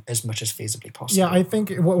suffering as much as feasibly possible. Yeah, I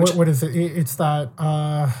think what is it? It's that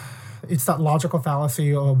logical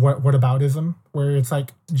fallacy of whataboutism, where it's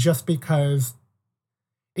like, just because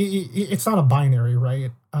it's not a binary,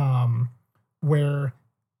 right? Where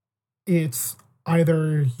it's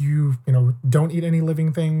either you don't eat any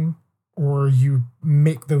living thing, or you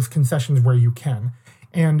make those concessions where you can.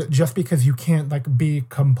 And just because you can't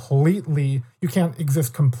you can't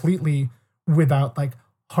exist completely without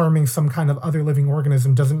harming some kind of other living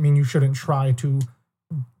organism, doesn't mean you shouldn't try to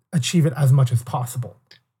achieve it as much as possible.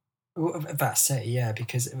 Well, that's it, yeah,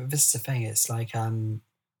 because this is the thing, it's like,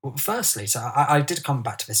 well, firstly, so I did come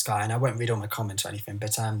back to this guy, and I won't read all my comments or anything,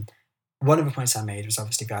 but one of the points I made was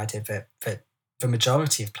obviously the idea that the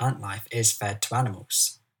majority of plant life is fed to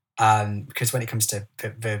animals. Because when it comes to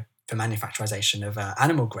the manufacturization of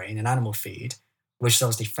animal grain and animal feed, which is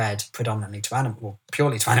obviously fed predominantly to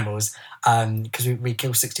purely to animals, because we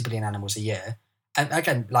kill 60 billion animals a year. And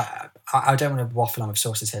again, I don't want to waffle on with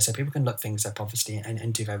sources here, so people can look things up, obviously,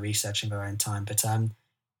 and do their research in their own time. But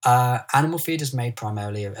animal feed is made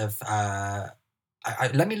primarily of...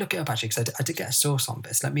 let me look it up, actually, because I did get a source on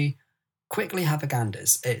this. Let me quickly have a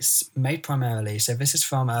ganders. It's made primarily... So this is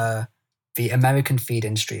from... the American Feed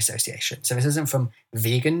Industry Association. So this isn't from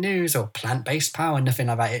Vegan News or Plant-Based Power, nothing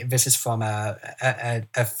like that. This is from a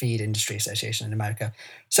feed industry association in America.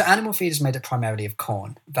 So animal feed is made up primarily of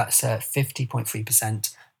corn. That's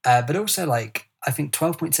 50.3%. But also, I think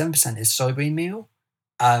 12.7% is soybean meal.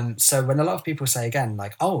 So when a lot of people say, again,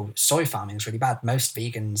 oh, soy farming is really bad, most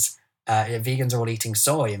vegans are all eating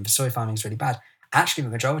soy and the soy farming is really bad. Actually, the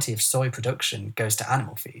majority of soy production goes to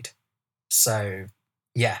animal feed. So...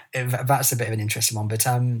 yeah, that's a bit of an interesting one. But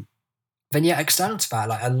then, yeah, external to that,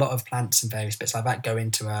 a lot of plants and various bits like that go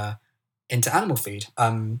into animal feed.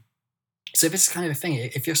 So this is kind of a thing.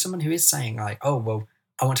 If you're someone who is saying oh, well,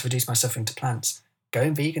 I want to reduce my suffering to plants,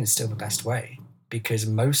 going vegan is still the best way, because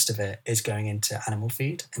most of it is going into animal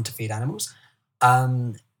feed and to feed animals.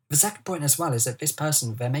 The second point as well is that this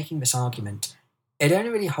person, they're making this argument. It only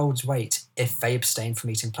really holds weight if they abstain from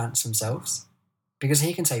eating plants themselves. Because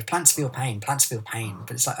he can say, plants feel pain.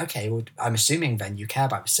 But it's okay, well, I'm assuming then you care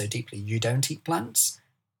about this so deeply, you don't eat plants.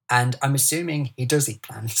 And I'm assuming he does eat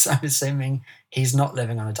plants. I'm assuming he's not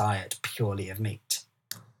living on a diet purely of meat.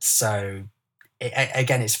 So,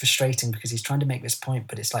 again, it's frustrating because he's trying to make this point,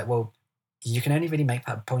 but it's well, you can only really make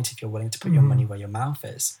that point if you're willing to put your money where your mouth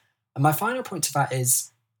is. And my final point to that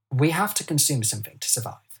is, we have to consume something to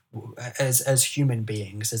survive. As human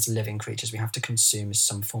beings, as living creatures, we have to consume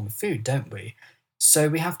some form of food, don't we? So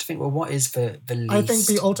we have to think, well, what is the least I think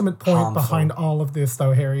the ultimate point harmful behind all of this,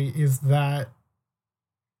 though, Harry, is that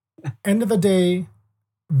end of the day,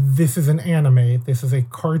 this is an anime. This is a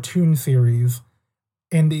cartoon series,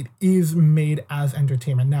 and it is made as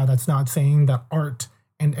entertainment. Now, that's not saying that art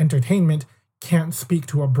and entertainment can't speak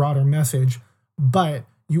to a broader message, but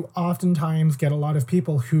you oftentimes get a lot of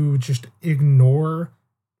people who just ignore,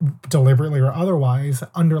 deliberately or otherwise,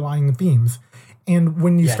 underlying themes. And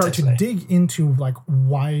when you start to dig into like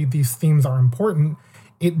why these themes are important,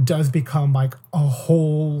 it does become like a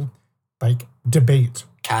whole like debate.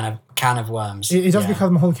 Can of worms. It does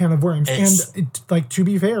become a whole can of worms. And like, to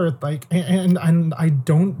be fair, like, and I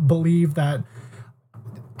don't believe that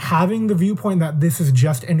having the viewpoint that this is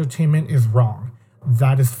just entertainment is wrong.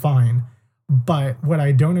 That is fine. But what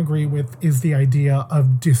I don't agree with is the idea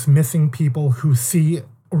of dismissing people who see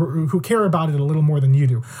or who care about it a little more than you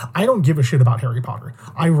do. I don't give a shit about Harry Potter.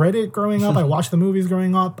 I read it growing up. I watched the movies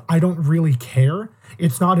growing up. I don't really care.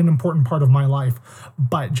 It's not an important part of my life.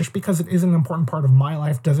 But just because it isn't an important part of my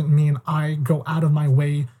life doesn't mean I go out of my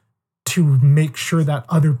way to make sure that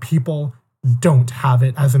other people don't have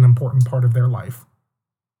it as an important part of their life.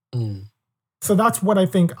 Mm. So that's what I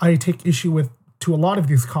think I take issue with to a lot of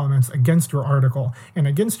these comments against your article and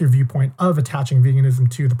against your viewpoint of attaching veganism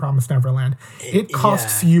to The Promised Neverland. It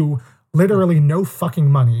costs you literally no fucking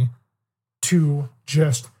money to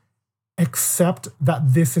just accept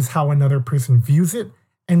that this is how another person views it,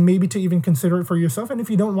 and maybe to even consider it for yourself. And if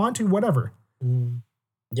you don't want to, whatever.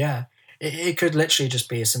 Yeah. It could literally just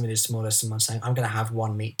be something as small as someone saying, I'm going to have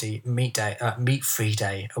one meat-free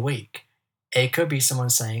day a week. It could be someone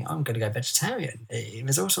saying, I'm going to go vegetarian.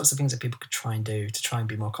 There's all sorts of things that people could try and do to try and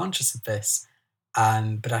be more conscious of this.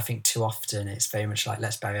 But I think too often it's very much like,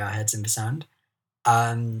 let's bury our heads in the sand.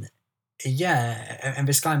 And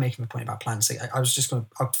this guy making the point about plants, I'll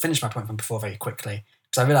finish my point from before very quickly,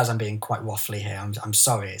 because I realise I'm being quite waffly here. I'm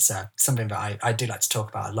sorry. It's something that I do like to talk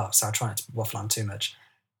about a lot, so I try not to waffle on too much.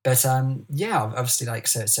 But obviously, like,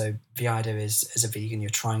 so the idea is, as a vegan, you're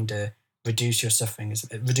trying to reduce the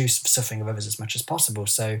suffering of others as much as possible.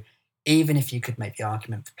 So even if you could make the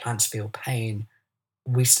argument that plants feel pain,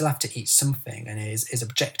 we still have to eat something. And it is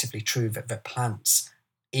objectively true that plants,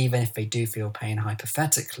 even if they do feel pain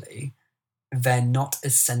hypothetically, they're not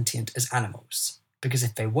as sentient as animals. Because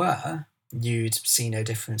if they were, you'd see no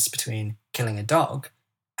difference between killing a dog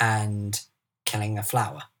and killing a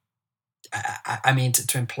flower. I mean,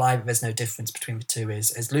 to imply that there's no difference between the two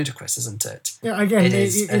is ludicrous, isn't it? Yeah, again, it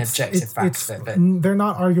is an objective fact. They're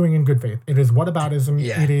not arguing in good faith. It is whataboutism.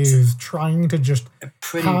 It is trying to just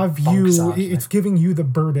have you... It's giving you the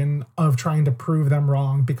burden of trying to prove them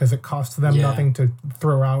wrong because it costs them nothing to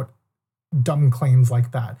throw out dumb claims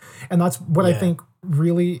like that. And that's what I think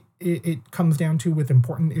really it comes down to with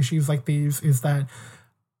important issues like these, is that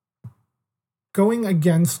going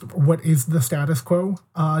against what is the status quo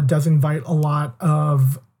does invite a lot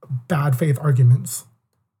of bad faith arguments.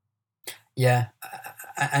 Yeah.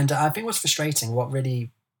 And I think what's frustrating, what really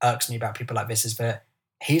irks me about people like this is that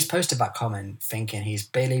he's posted that comment thinking he's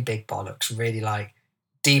Billy Big Bollocks, really like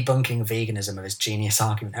debunking veganism of his genius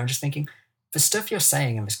argument. I'm just thinking, the stuff you're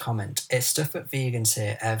saying in this comment, it's stuff that vegans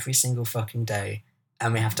hear every single fucking day,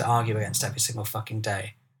 and we have to argue against every single fucking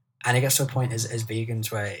day. And it gets to a point as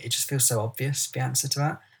vegans where it just feels so obvious, the answer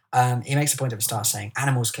to that. He makes a point at the start saying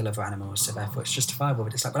animals kill other animals, so therefore it's justifiable.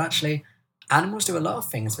 But it's like, well, actually, animals do a lot of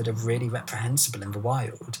things that are really reprehensible in the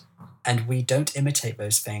wild. And we don't imitate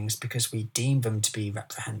those things because we deem them to be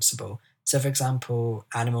reprehensible. So, for example,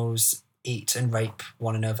 animals eat and rape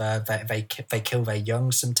one another. They kill their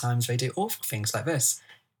young sometimes. They do awful things like this.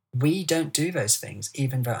 We don't do those things,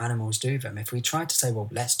 even though animals do them. If we tried to say, well,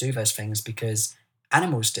 let's do those things because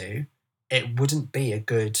animals do, it wouldn't be a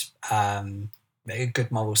good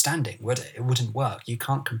moral standing, would it? It wouldn't work. You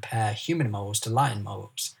can't compare human morals to lion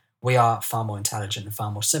morals. We are far more intelligent and far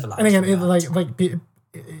more civilized. And again,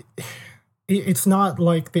 it's not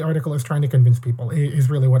like the article is trying to convince people. It is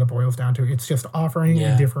really what it boils down to. It's just offering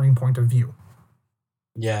a differing point of view.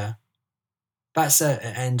 Yeah. That's it.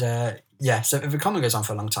 And so the comment goes on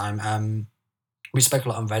for a long time. We spoke a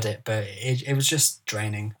lot on Reddit, but it was just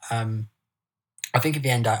draining. I think at the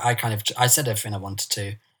end, I said everything I wanted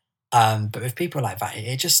to, but with people like that,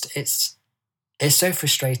 it's so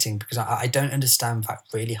frustrating because I don't understand that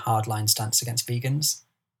really hardline stance against vegans.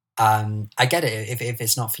 I get it if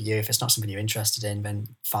it's not for you, if it's not something you're interested in, then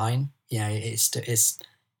fine. You know, it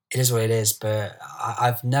is what it is. But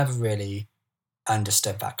I've never really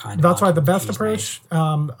understood that kind of. That's why the best approach,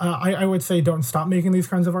 I would say, don't stop making these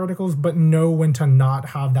kinds of articles, but know when to not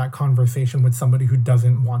have that conversation with somebody who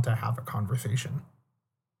doesn't want to have a conversation.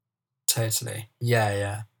 Totally.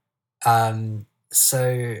 Yeah.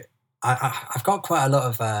 So I've got quite a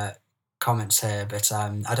lot of comments here, but I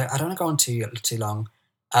don't want to go on too long.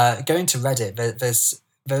 Going to Reddit,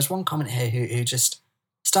 there's one comment here who just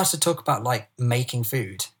starts to talk about like making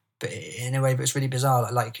food, but in a way that's really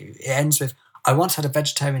bizarre. Like it ends with, "I once had a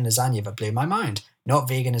vegetarian lasagna that blew my mind. Not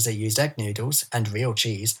vegan as they used egg noodles and real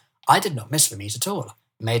cheese. I did not miss the meat at all.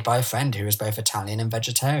 Made by a friend who was both Italian and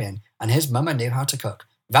vegetarian, and his mama knew how to cook.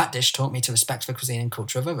 That dish taught me to respect the cuisine and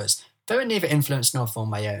culture of others, though it neither influenced nor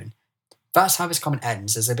formed my own." That's how this comment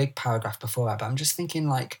ends. There's a big paragraph before that, but I'm just thinking,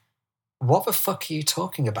 like, what the fuck are you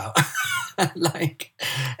talking about? Like,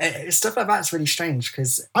 stuff like that's really strange,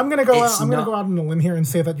 because I'm gonna go out on a limb here and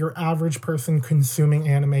say that your average person consuming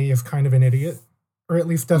anime is kind of an idiot, or at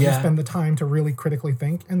least doesn't spend the time to really critically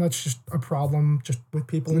think, and that's just a problem just with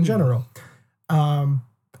people in general.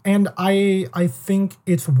 And I think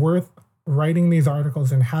it's worth writing these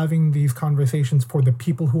articles and having these conversations for the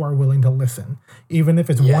people who are willing to listen, even if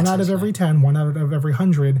it's 1 out of every 10, 1 out of every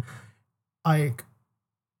 100.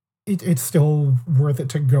 It's still worth it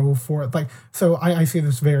to go for it. Like, so I see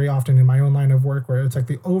this very often in my own line of work, where it's like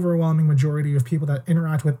the overwhelming majority of people that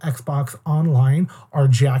interact with Xbox online are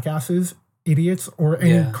jackasses, idiots, or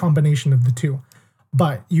any combination of the two.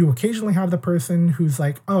 But you occasionally have the person who's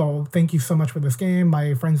like, "Oh, thank you so much for this game.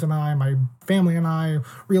 My friends and I, my family and I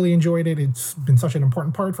really enjoyed it. It's been such an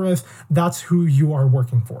important part for us." That's who you are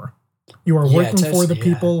working for. You are working for the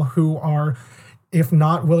people who are, if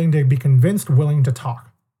not willing to be convinced, willing to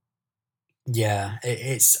talk. Yeah,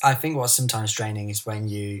 it's. I think what's sometimes draining is when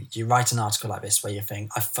you write an article like this where you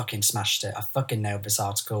think, "I fucking smashed it. I fucking nailed this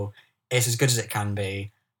article. It's as good as it can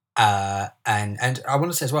be." And I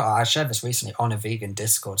want to say as well, I shared this recently on a vegan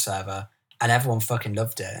Discord server, and everyone fucking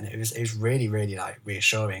loved it, and it was really, really like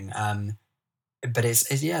reassuring. But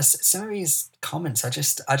it's some of these comments I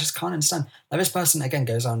just can't understand. Like, this person again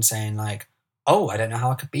goes on saying like, "Oh, I don't know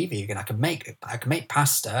how I could be vegan. I could make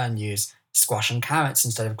pasta and use squash and carrots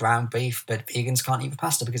instead of ground beef, but vegans can't eat the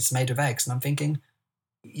pasta because it's made of eggs." And I'm thinking,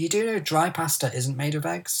 you do know dry pasta isn't made of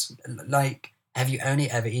eggs? Like, have you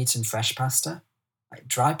only ever eaten fresh pasta? Like,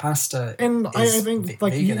 dry pasta. And I think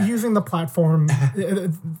like using the platform,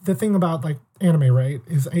 the thing about like anime, right,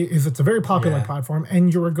 is it's a very popular platform,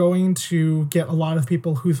 and you're going to get a lot of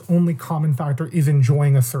people whose only common factor is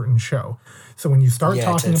enjoying a certain show. So when you start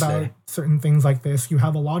talking about certain things like this, you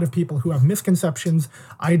have a lot of people who have misconceptions,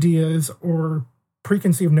 ideas, or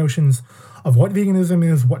preconceived notions of what veganism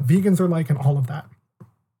is, what vegans are like, and all of that.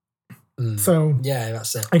 So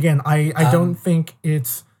that's it. Again, I don't think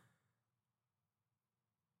it's.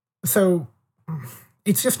 So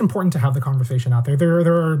it's just important to have the conversation out there.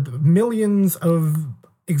 There are millions of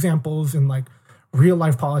examples in like real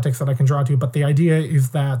life politics that I can draw to, but the idea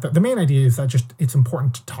is that the main idea is that just it's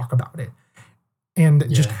important to talk about it and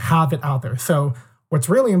just have it out there. So what's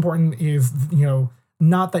really important is,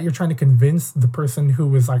 not that you're trying to convince the person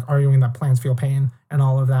who is like arguing that plants feel pain and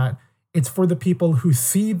all of that. It's for the people who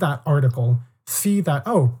see that article, see that,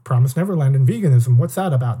 "Oh, Promised Neverland and veganism, what's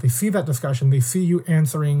that about?" They see that discussion, they see you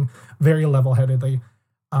answering very level-headedly,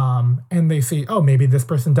 and they see, "Oh, maybe this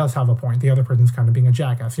person does have a point. The other person's kind of being a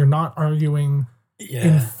jackass." You're not arguing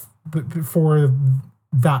for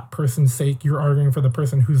that person's sake. You're arguing for the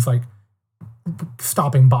person who's like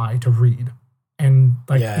stopping by to read and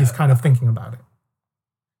like is kind of thinking about it.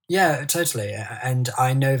 Yeah, totally. And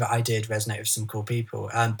I know that I did resonate with some cool people,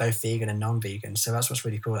 both vegan and non-vegan. So that's what's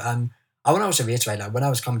really cool. I want to also reiterate, like, when I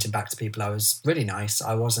was commenting back to people, I was really nice.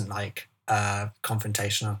 I wasn't like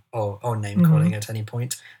confrontational or name calling at any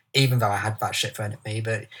point, even though I had that shit thrown at me.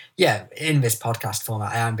 But yeah, in this podcast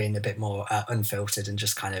format, I am being a bit more unfiltered and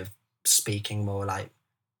just kind of speaking more like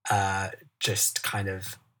just kind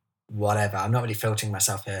of whatever. I'm not really filtering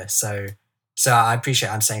myself here. So I appreciate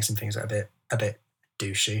I'm saying some things that are a bit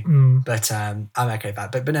douchey, but I'm okay with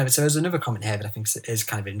that. But no, so there's another comment here that I think is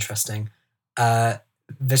kind of interesting.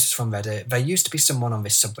 This is from Reddit. There used to be someone on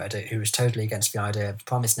this subreddit who was totally against the idea of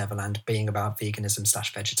Promised Neverland being about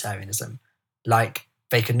veganism/vegetarianism. Like,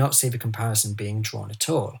 they could not see the comparison being drawn at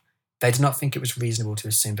all. They did not think it was reasonable to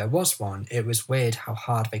assume there was one. It was weird how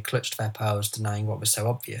hard they clutched their pearls denying what was so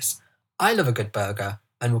obvious. I love a good burger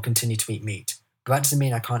and will continue to eat meat, but that doesn't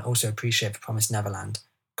mean I can't also appreciate the Promised Neverland.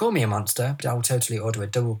 Call me a monster, but I will totally order a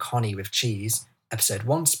double Connie with cheese. Episode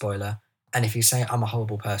 1 spoiler. And if you say I'm a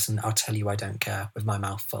horrible person, I'll tell you I don't care with my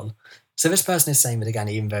mouth full. So this person is saying that again,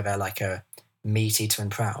 even though they're like a meat eater and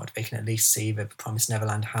proud, they can at least see that Promised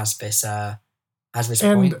Neverland has this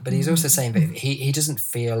point. But he's also saying that he doesn't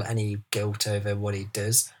feel any guilt over what he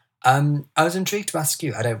does. I was intrigued to ask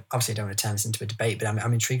you. I don't want to turn this into a debate, but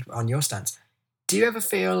I'm intrigued on your stance. Do you ever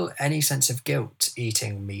feel any sense of guilt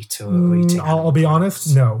eating meat or eating I'll be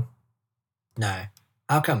honest, no. No.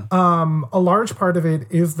 How come? A large part of it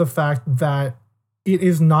is the fact that it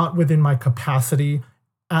is not within my capacity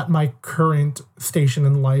at my current station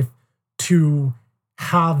in life to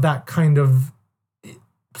have that kind of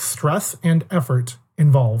stress and effort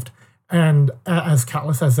involved. And as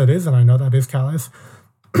callous as it is, and I know that is callous,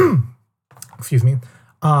 excuse me,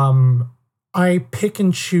 I pick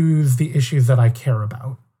and choose the issues that I care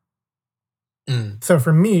about. So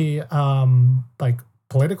for me, like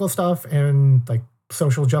political stuff and like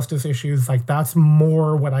social justice issues, like that's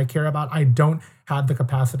more what I care about. I don't have the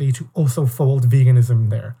capacity to also fold veganism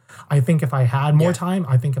there. I think if I had more time,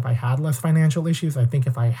 I think if I had less financial issues, I think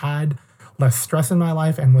if I had less stress in my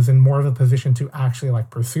life and was in more of a position to actually like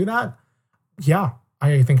pursue that,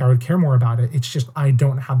 I think I would care more about it. It's just I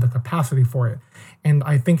don't have the capacity for it. And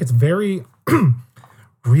I think it's very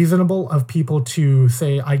reasonable of people to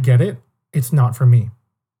say, I get it. It's not for me.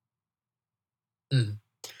 Do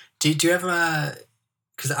you ever,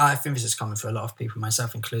 because I think this is common for a lot of people,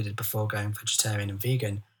 myself included, before going vegetarian and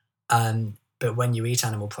vegan, but when you eat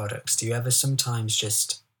animal products, do you ever sometimes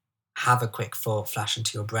just have a quick thought flash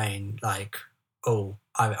into your brain like, oh,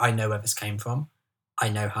 I know where this came from. I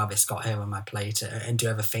know how this got here on my plate. And do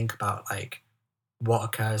you ever think about like what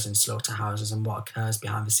occurs in slaughterhouses and what occurs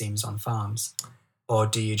behind the scenes on farms? Or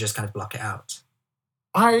do you just kind of block it out?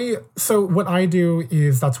 So what I do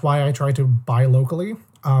is that's why I try to buy locally,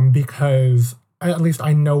 because at least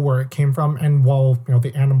I know where it came from. And while,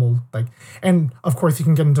 the animal, like, and of course you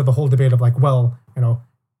can get into the whole debate of like, well,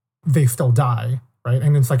 they still die, right?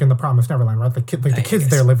 And it's like in the Promised Neverland, right? The kids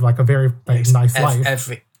there live like a very nice life.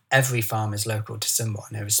 Every farm is local to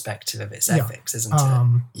someone, irrespective of its ethics, isn't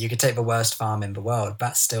it? You could take the worst farm in the world,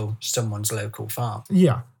 that's still someone's local farm.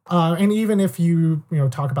 Yeah. And even if you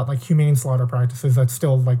talk about like humane slaughter practices, that's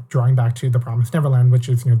still like drawing back to the Promised Neverland, which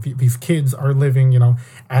is these kids are living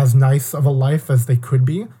as nice of a life as they could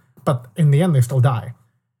be, but in the end they still die.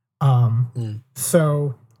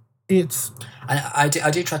 So it's, and I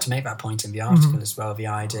do try to make that point in the article as well. The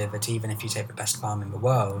idea that even if you take the best farm in the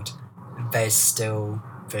world, there's still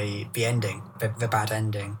the ending, the bad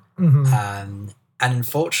ending. And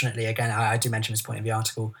unfortunately, again, I do mention this point in the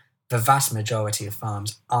article. The vast majority of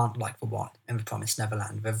farms aren't like the one in the Promised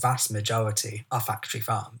Neverland. The vast majority are factory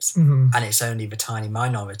farms. And it's only the tiny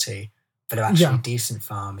minority that are actually decent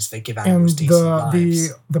farms. They give animals decent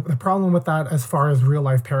lives. The problem with that, as far as real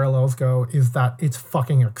life parallels go, is that it's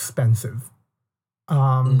fucking expensive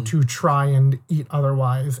to try and eat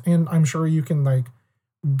otherwise. And I'm sure you can like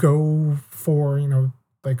go for,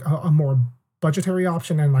 like a more budgetary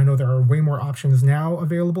option. And I know there are way more options now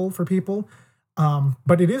available for people.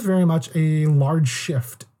 But it is very much a large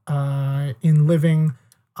shift in living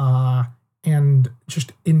and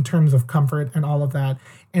just in terms of comfort and all of that.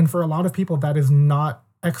 And for a lot of people, that is not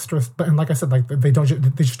extra. And like I said, like they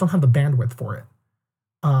just don't have the bandwidth for it.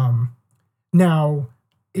 Now,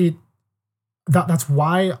 that's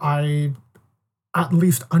why I at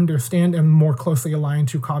least understand and more closely aligned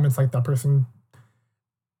to comments like that person,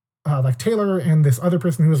 like Taylor and this other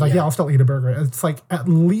person who was like, I'll still eat a burger. It's like, at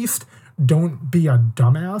least don't be a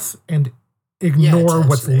dumbass and ignore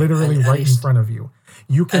what's literally right in front of you.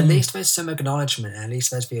 You can, at least there's some acknowledgement, at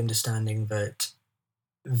least there's the understanding that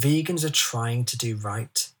vegans are trying to do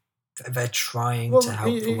right. They're trying to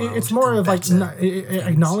help the world. It's more of like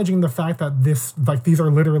acknowledging the fact that these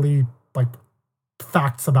are literally like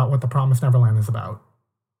facts about what the Promised Neverland is about.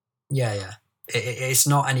 Yeah. It's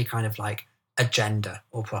not any kind of like agenda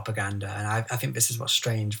or propaganda. And I think this is what's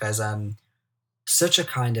strange. There's such a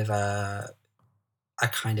kind of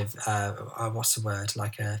what's the word,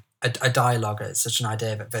 like a dialogue. It's such an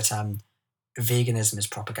idea that veganism is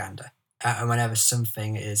propaganda, and whenever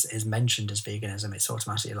something is mentioned as veganism, it's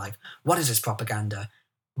automatically like, what is this propaganda?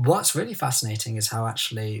 What's really fascinating is how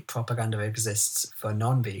actually propaganda exists for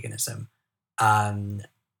non-veganism, and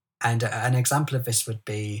an example of this would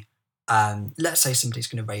be, let's say somebody's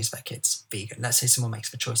going to raise their kids vegan. Let's say someone makes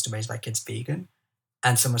the choice to raise their kids vegan.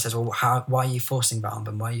 And someone says, well, why are you forcing that on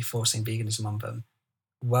them? Why are you forcing veganism on them?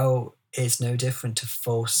 Well, it's no different to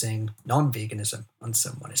forcing non-veganism on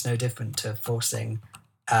someone. It's no different to forcing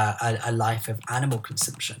a life of animal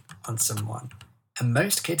consumption on someone. And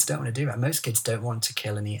most kids don't want to do that. Most kids don't want to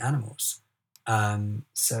kill and eat animals.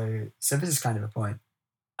 So this is kind of a point.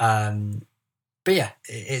 But yeah,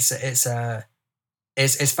 it's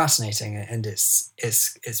fascinating, and it's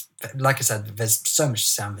like I said, there's so much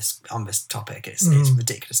to say on this topic. It's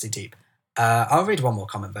ridiculously deep. I'll read one more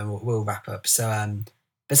comment, then we'll wrap up. So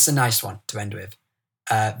this is a nice one to end with.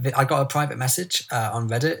 I got a private message on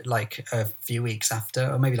Reddit like a few weeks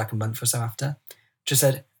after, or maybe like a month or so after, just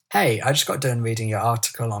said, "Hey, I just got done reading your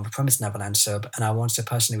article on the Promised Neverland sub, and I wanted to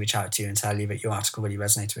personally reach out to you and tell you that your article really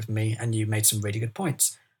resonated with me, and you made some really good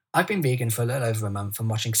points. I've been vegan for a little over a month, and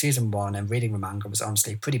watching season 1 and reading the manga was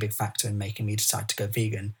honestly a pretty big factor in making me decide to go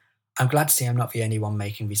vegan. I'm glad to see I'm not the only one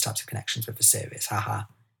making these types of connections with the series, haha."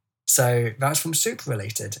 So that was from Super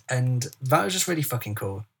Related, and that was just really fucking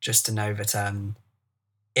cool, just to know that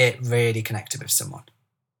it really connected with someone.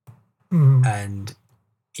 And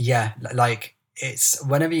yeah, like, it's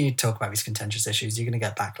whenever you talk about these contentious issues, you're going to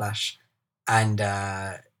get backlash, and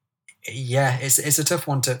yeah, it's a tough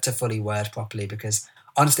one to fully word properly, because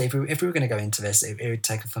honestly, if we were going to go into this, it would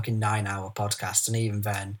take a fucking 9-hour podcast, and even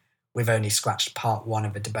then we've only scratched part 1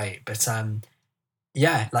 of a debate. But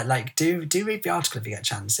yeah, like do read the article if you get a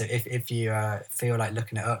chance, if you feel like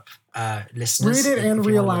looking it up. Listeners, read it and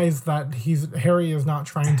realize that Harry is not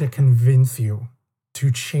trying to convince you to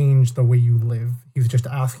change the way you live. He's just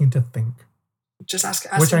asking to think. Just ask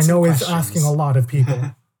which I know is asking a lot of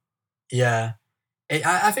people. Yeah.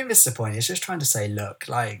 I think this is the point. It's just trying to say, look,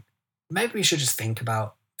 like, maybe we should just think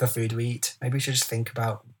about the food we eat. Maybe we should just think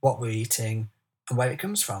about what we're eating and where it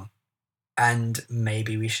comes from. And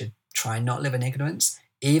maybe we should try and not live in ignorance,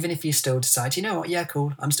 even if you still decide, you know what, yeah,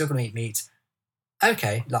 cool, I'm still going to eat meat.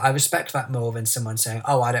 Okay, like, I respect that more than someone saying,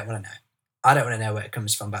 oh, I don't want to know. I don't want to know where it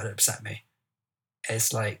comes from, that would upset me.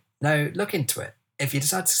 It's like, no, look into it. If you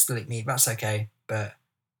decide to still eat meat, that's okay. But,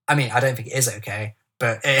 I mean, I don't think it is okay,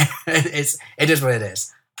 but it is what it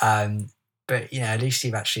is. But, you know, at least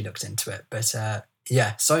you've actually looked into it. But,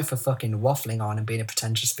 yeah, sorry for fucking waffling on and being a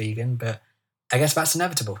pretentious vegan, but I guess that's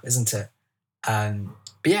inevitable, isn't it?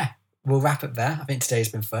 But yeah, we'll wrap up there. I think today's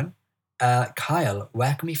been fun. Kyle,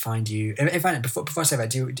 where can we find you? In fact, before I say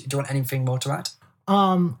that, do you want anything more to add?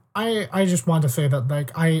 I just want to say that,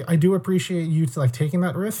 like, I do appreciate you like taking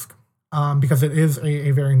that risk, because it is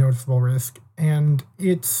a very noticeable risk, and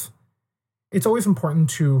it's always important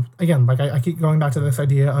to, again, like, I keep going back to this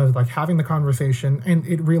idea of like having the conversation, and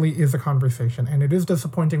it really is a conversation, and it is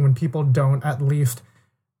disappointing when people don't at least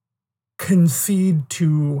concede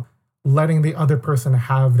to letting the other person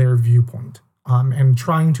have their viewpoint, and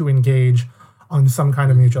trying to engage on some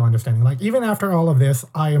kind of mutual understanding. Like, even after all of this,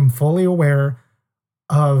 I am fully aware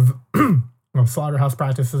of slaughterhouse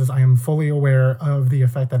practices. I am fully aware of the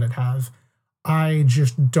effect that it has. I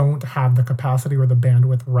just don't have the capacity or the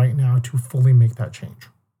bandwidth right now to fully make that change.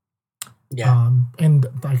 Yeah. And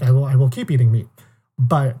like, I will keep eating meat,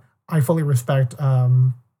 but I fully respect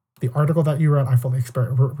the article that you wrote. I fully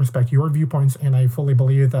respect your viewpoints, and I fully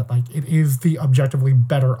believe that, like, it is the objectively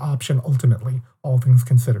better option ultimately, all things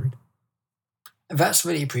considered. That's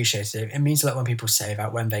really appreciated. It means a lot when people say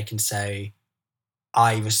that, when they can say,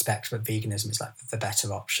 I respect that veganism is like the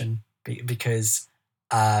better option, because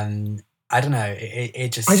I don't know,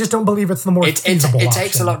 it just, I just don't believe it's the more feasible it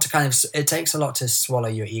takes option. It takes a lot to swallow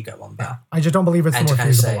your ego on that. Yeah, I just don't believe it's the more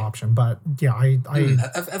feasible option. But yeah,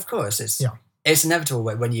 of course, it's inevitable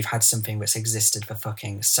when you've had something that's existed for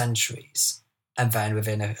fucking centuries, and then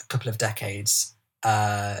within a couple of decades,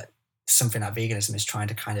 something like veganism is trying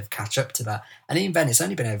to kind of catch up to that. And even then, it's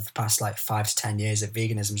only been over the past like 5 to 10 years that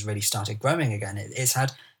veganism's really started growing again. It's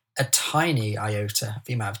had a tiny iota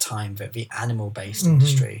the amount of time that the animal-based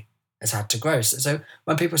industry has had to grow. So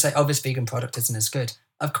when people say, oh, this vegan product isn't as good,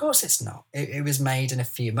 of course it's not. It was made in a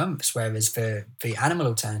few months, whereas the animal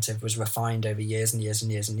alternative was refined over years and years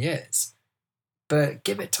and years and years. But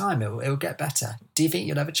give it time, it will get better. Do you think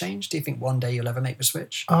you'll ever change? Do you think one day you'll ever make the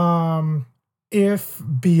switch? If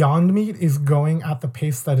Beyond Meat is going at the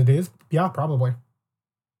pace that it is, yeah, probably.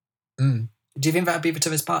 Do you think that would be the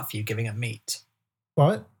toughest part for you, giving up meat?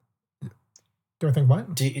 What? Do I think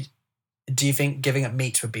what? Do you think giving up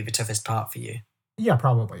meat would be the toughest part for you? Yeah,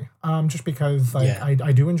 probably. Just because I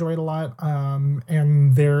do enjoy it a lot.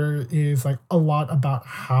 And there is like a lot about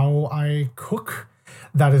how I cook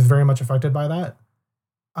that is very much affected by that.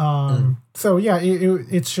 So yeah,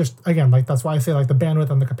 it's just, again, like, that's why I say, like, the bandwidth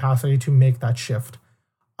and the capacity to make that shift.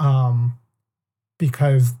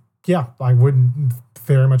 Because yeah, I would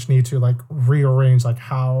very much need to like rearrange like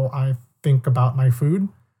how I think about my food.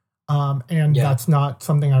 And that's not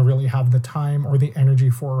something I really have the time or the energy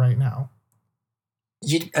for right now.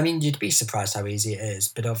 You'd be surprised how easy it is,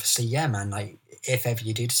 but obviously, yeah, man, like, if ever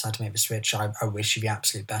you do decide to make the switch, I wish you the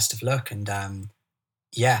absolute best of luck. And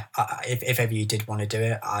if ever you did want to do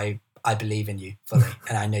it, I believe in you fully,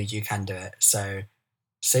 and I know you can do it. So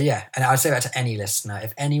yeah, and I'd say that to any listener,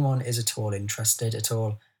 if anyone is at all interested at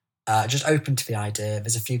all, just open to the idea.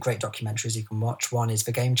 There's a few great documentaries you can watch. One is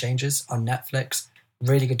The Game Changers on Netflix,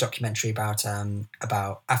 Really good documentary about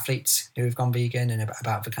athletes who have gone vegan and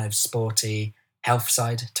about the kind of sporty health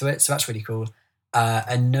side to it. So that's really cool.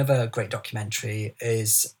 Another great documentary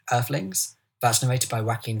is Earthlings. That's narrated by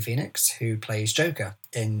Joaquin Phoenix, who plays Joker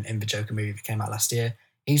in the Joker movie that came out last year.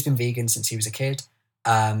 He's been vegan since he was a kid.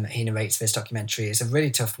 He narrates this documentary. It's a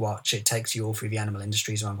really tough watch. It takes you all through the animal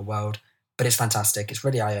industries around the world, but it's fantastic. It's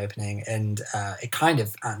really eye-opening, and it kind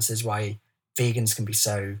of answers why vegans can be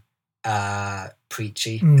so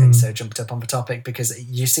preachy and so jumped up on the topic, because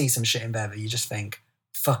you see some shit in there that you just think,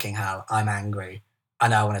 fucking hell, I'm angry. I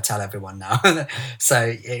know I want to tell everyone now.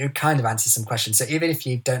 So it kind of answers some questions. So even if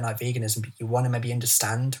you don't like veganism, but you want to maybe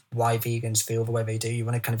understand why vegans feel the way they do, you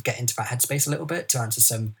want to kind of get into that headspace a little bit to answer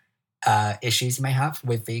some issues you may have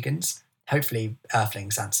with vegans. Hopefully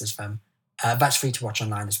Earthlings answers them. That's free to watch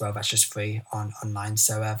online as well. That's just free online.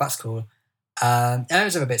 So that's cool.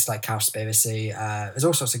 There's other bits like Cowspiracy. There's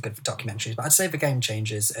all sorts of good documentaries, but I'd say The Game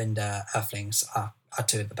Changers and Earthlings are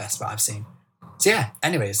two of the best that I've seen. So yeah,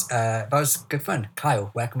 anyways, that was good fun. Kyle,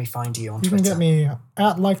 where can we find you on Twitter? You can get me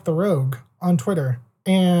at Like the Rogue on Twitter.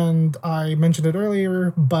 And I mentioned it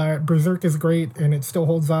earlier, but Berserk is great and it still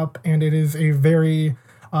holds up, and it is a very,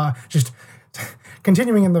 just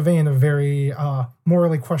continuing in the vein of very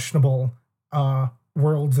morally questionable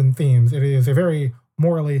worlds and themes. It is a very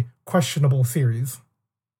morally questionable series.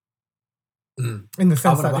 In the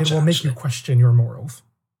sense that it will make you question your morals.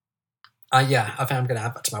 Yeah, I think I'm going to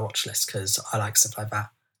add that to my watch list because I like stuff like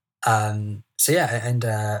that. So yeah, and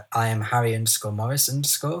I am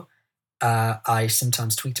Harry_Morris_. I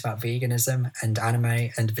sometimes tweet about veganism and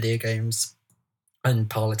anime and video games and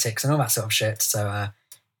politics and all that sort of shit. So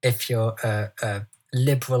if you're a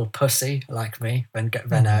liberal pussy like me, then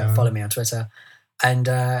follow me on Twitter. And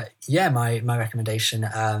yeah, my recommendation,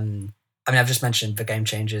 I mean, I've just mentioned The Game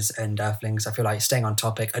Changers and Earthlings. I feel like staying on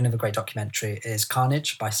topic, another great documentary is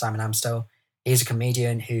Carnage by Simon Amstell. He's a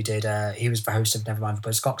comedian who he was the host of Nevermind the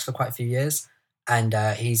Buzzcocks for quite a few years. And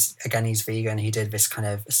he's vegan. He did this kind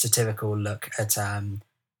of satirical look at,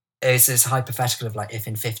 it's this hypothetical of like, if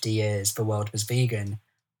in 50 years the world was vegan,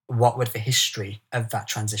 what would the history of that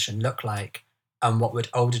transition look like? And what would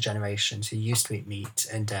older generations who used to eat meat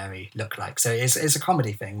and dairy look like? So it's a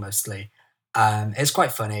comedy thing mostly. It's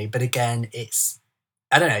quite funny, but again,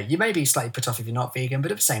 I don't know, you may be slightly put off if you're not vegan,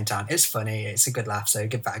 but at the same time, it's funny, it's a good laugh, so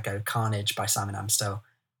give that a go. Carnage by Simon Amstell.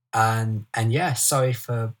 And yeah, sorry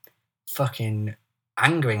for fucking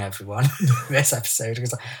angering everyone this episode,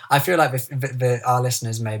 because I feel like our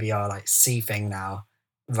listeners maybe are like seething now,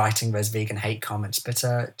 writing those vegan hate comments, but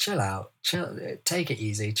chill out, take it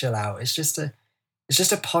easy, chill out. It's just a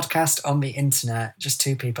podcast on the internet, just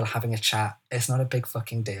two people having a chat. It's not a big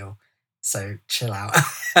fucking deal. So chill out.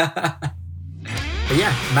 But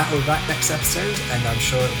yeah, Matt will be back next episode, and I'm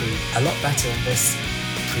sure it'll be a lot better than this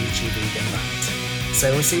preachy vegan rant.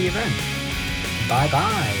 So we'll see you then. Bye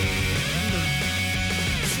bye.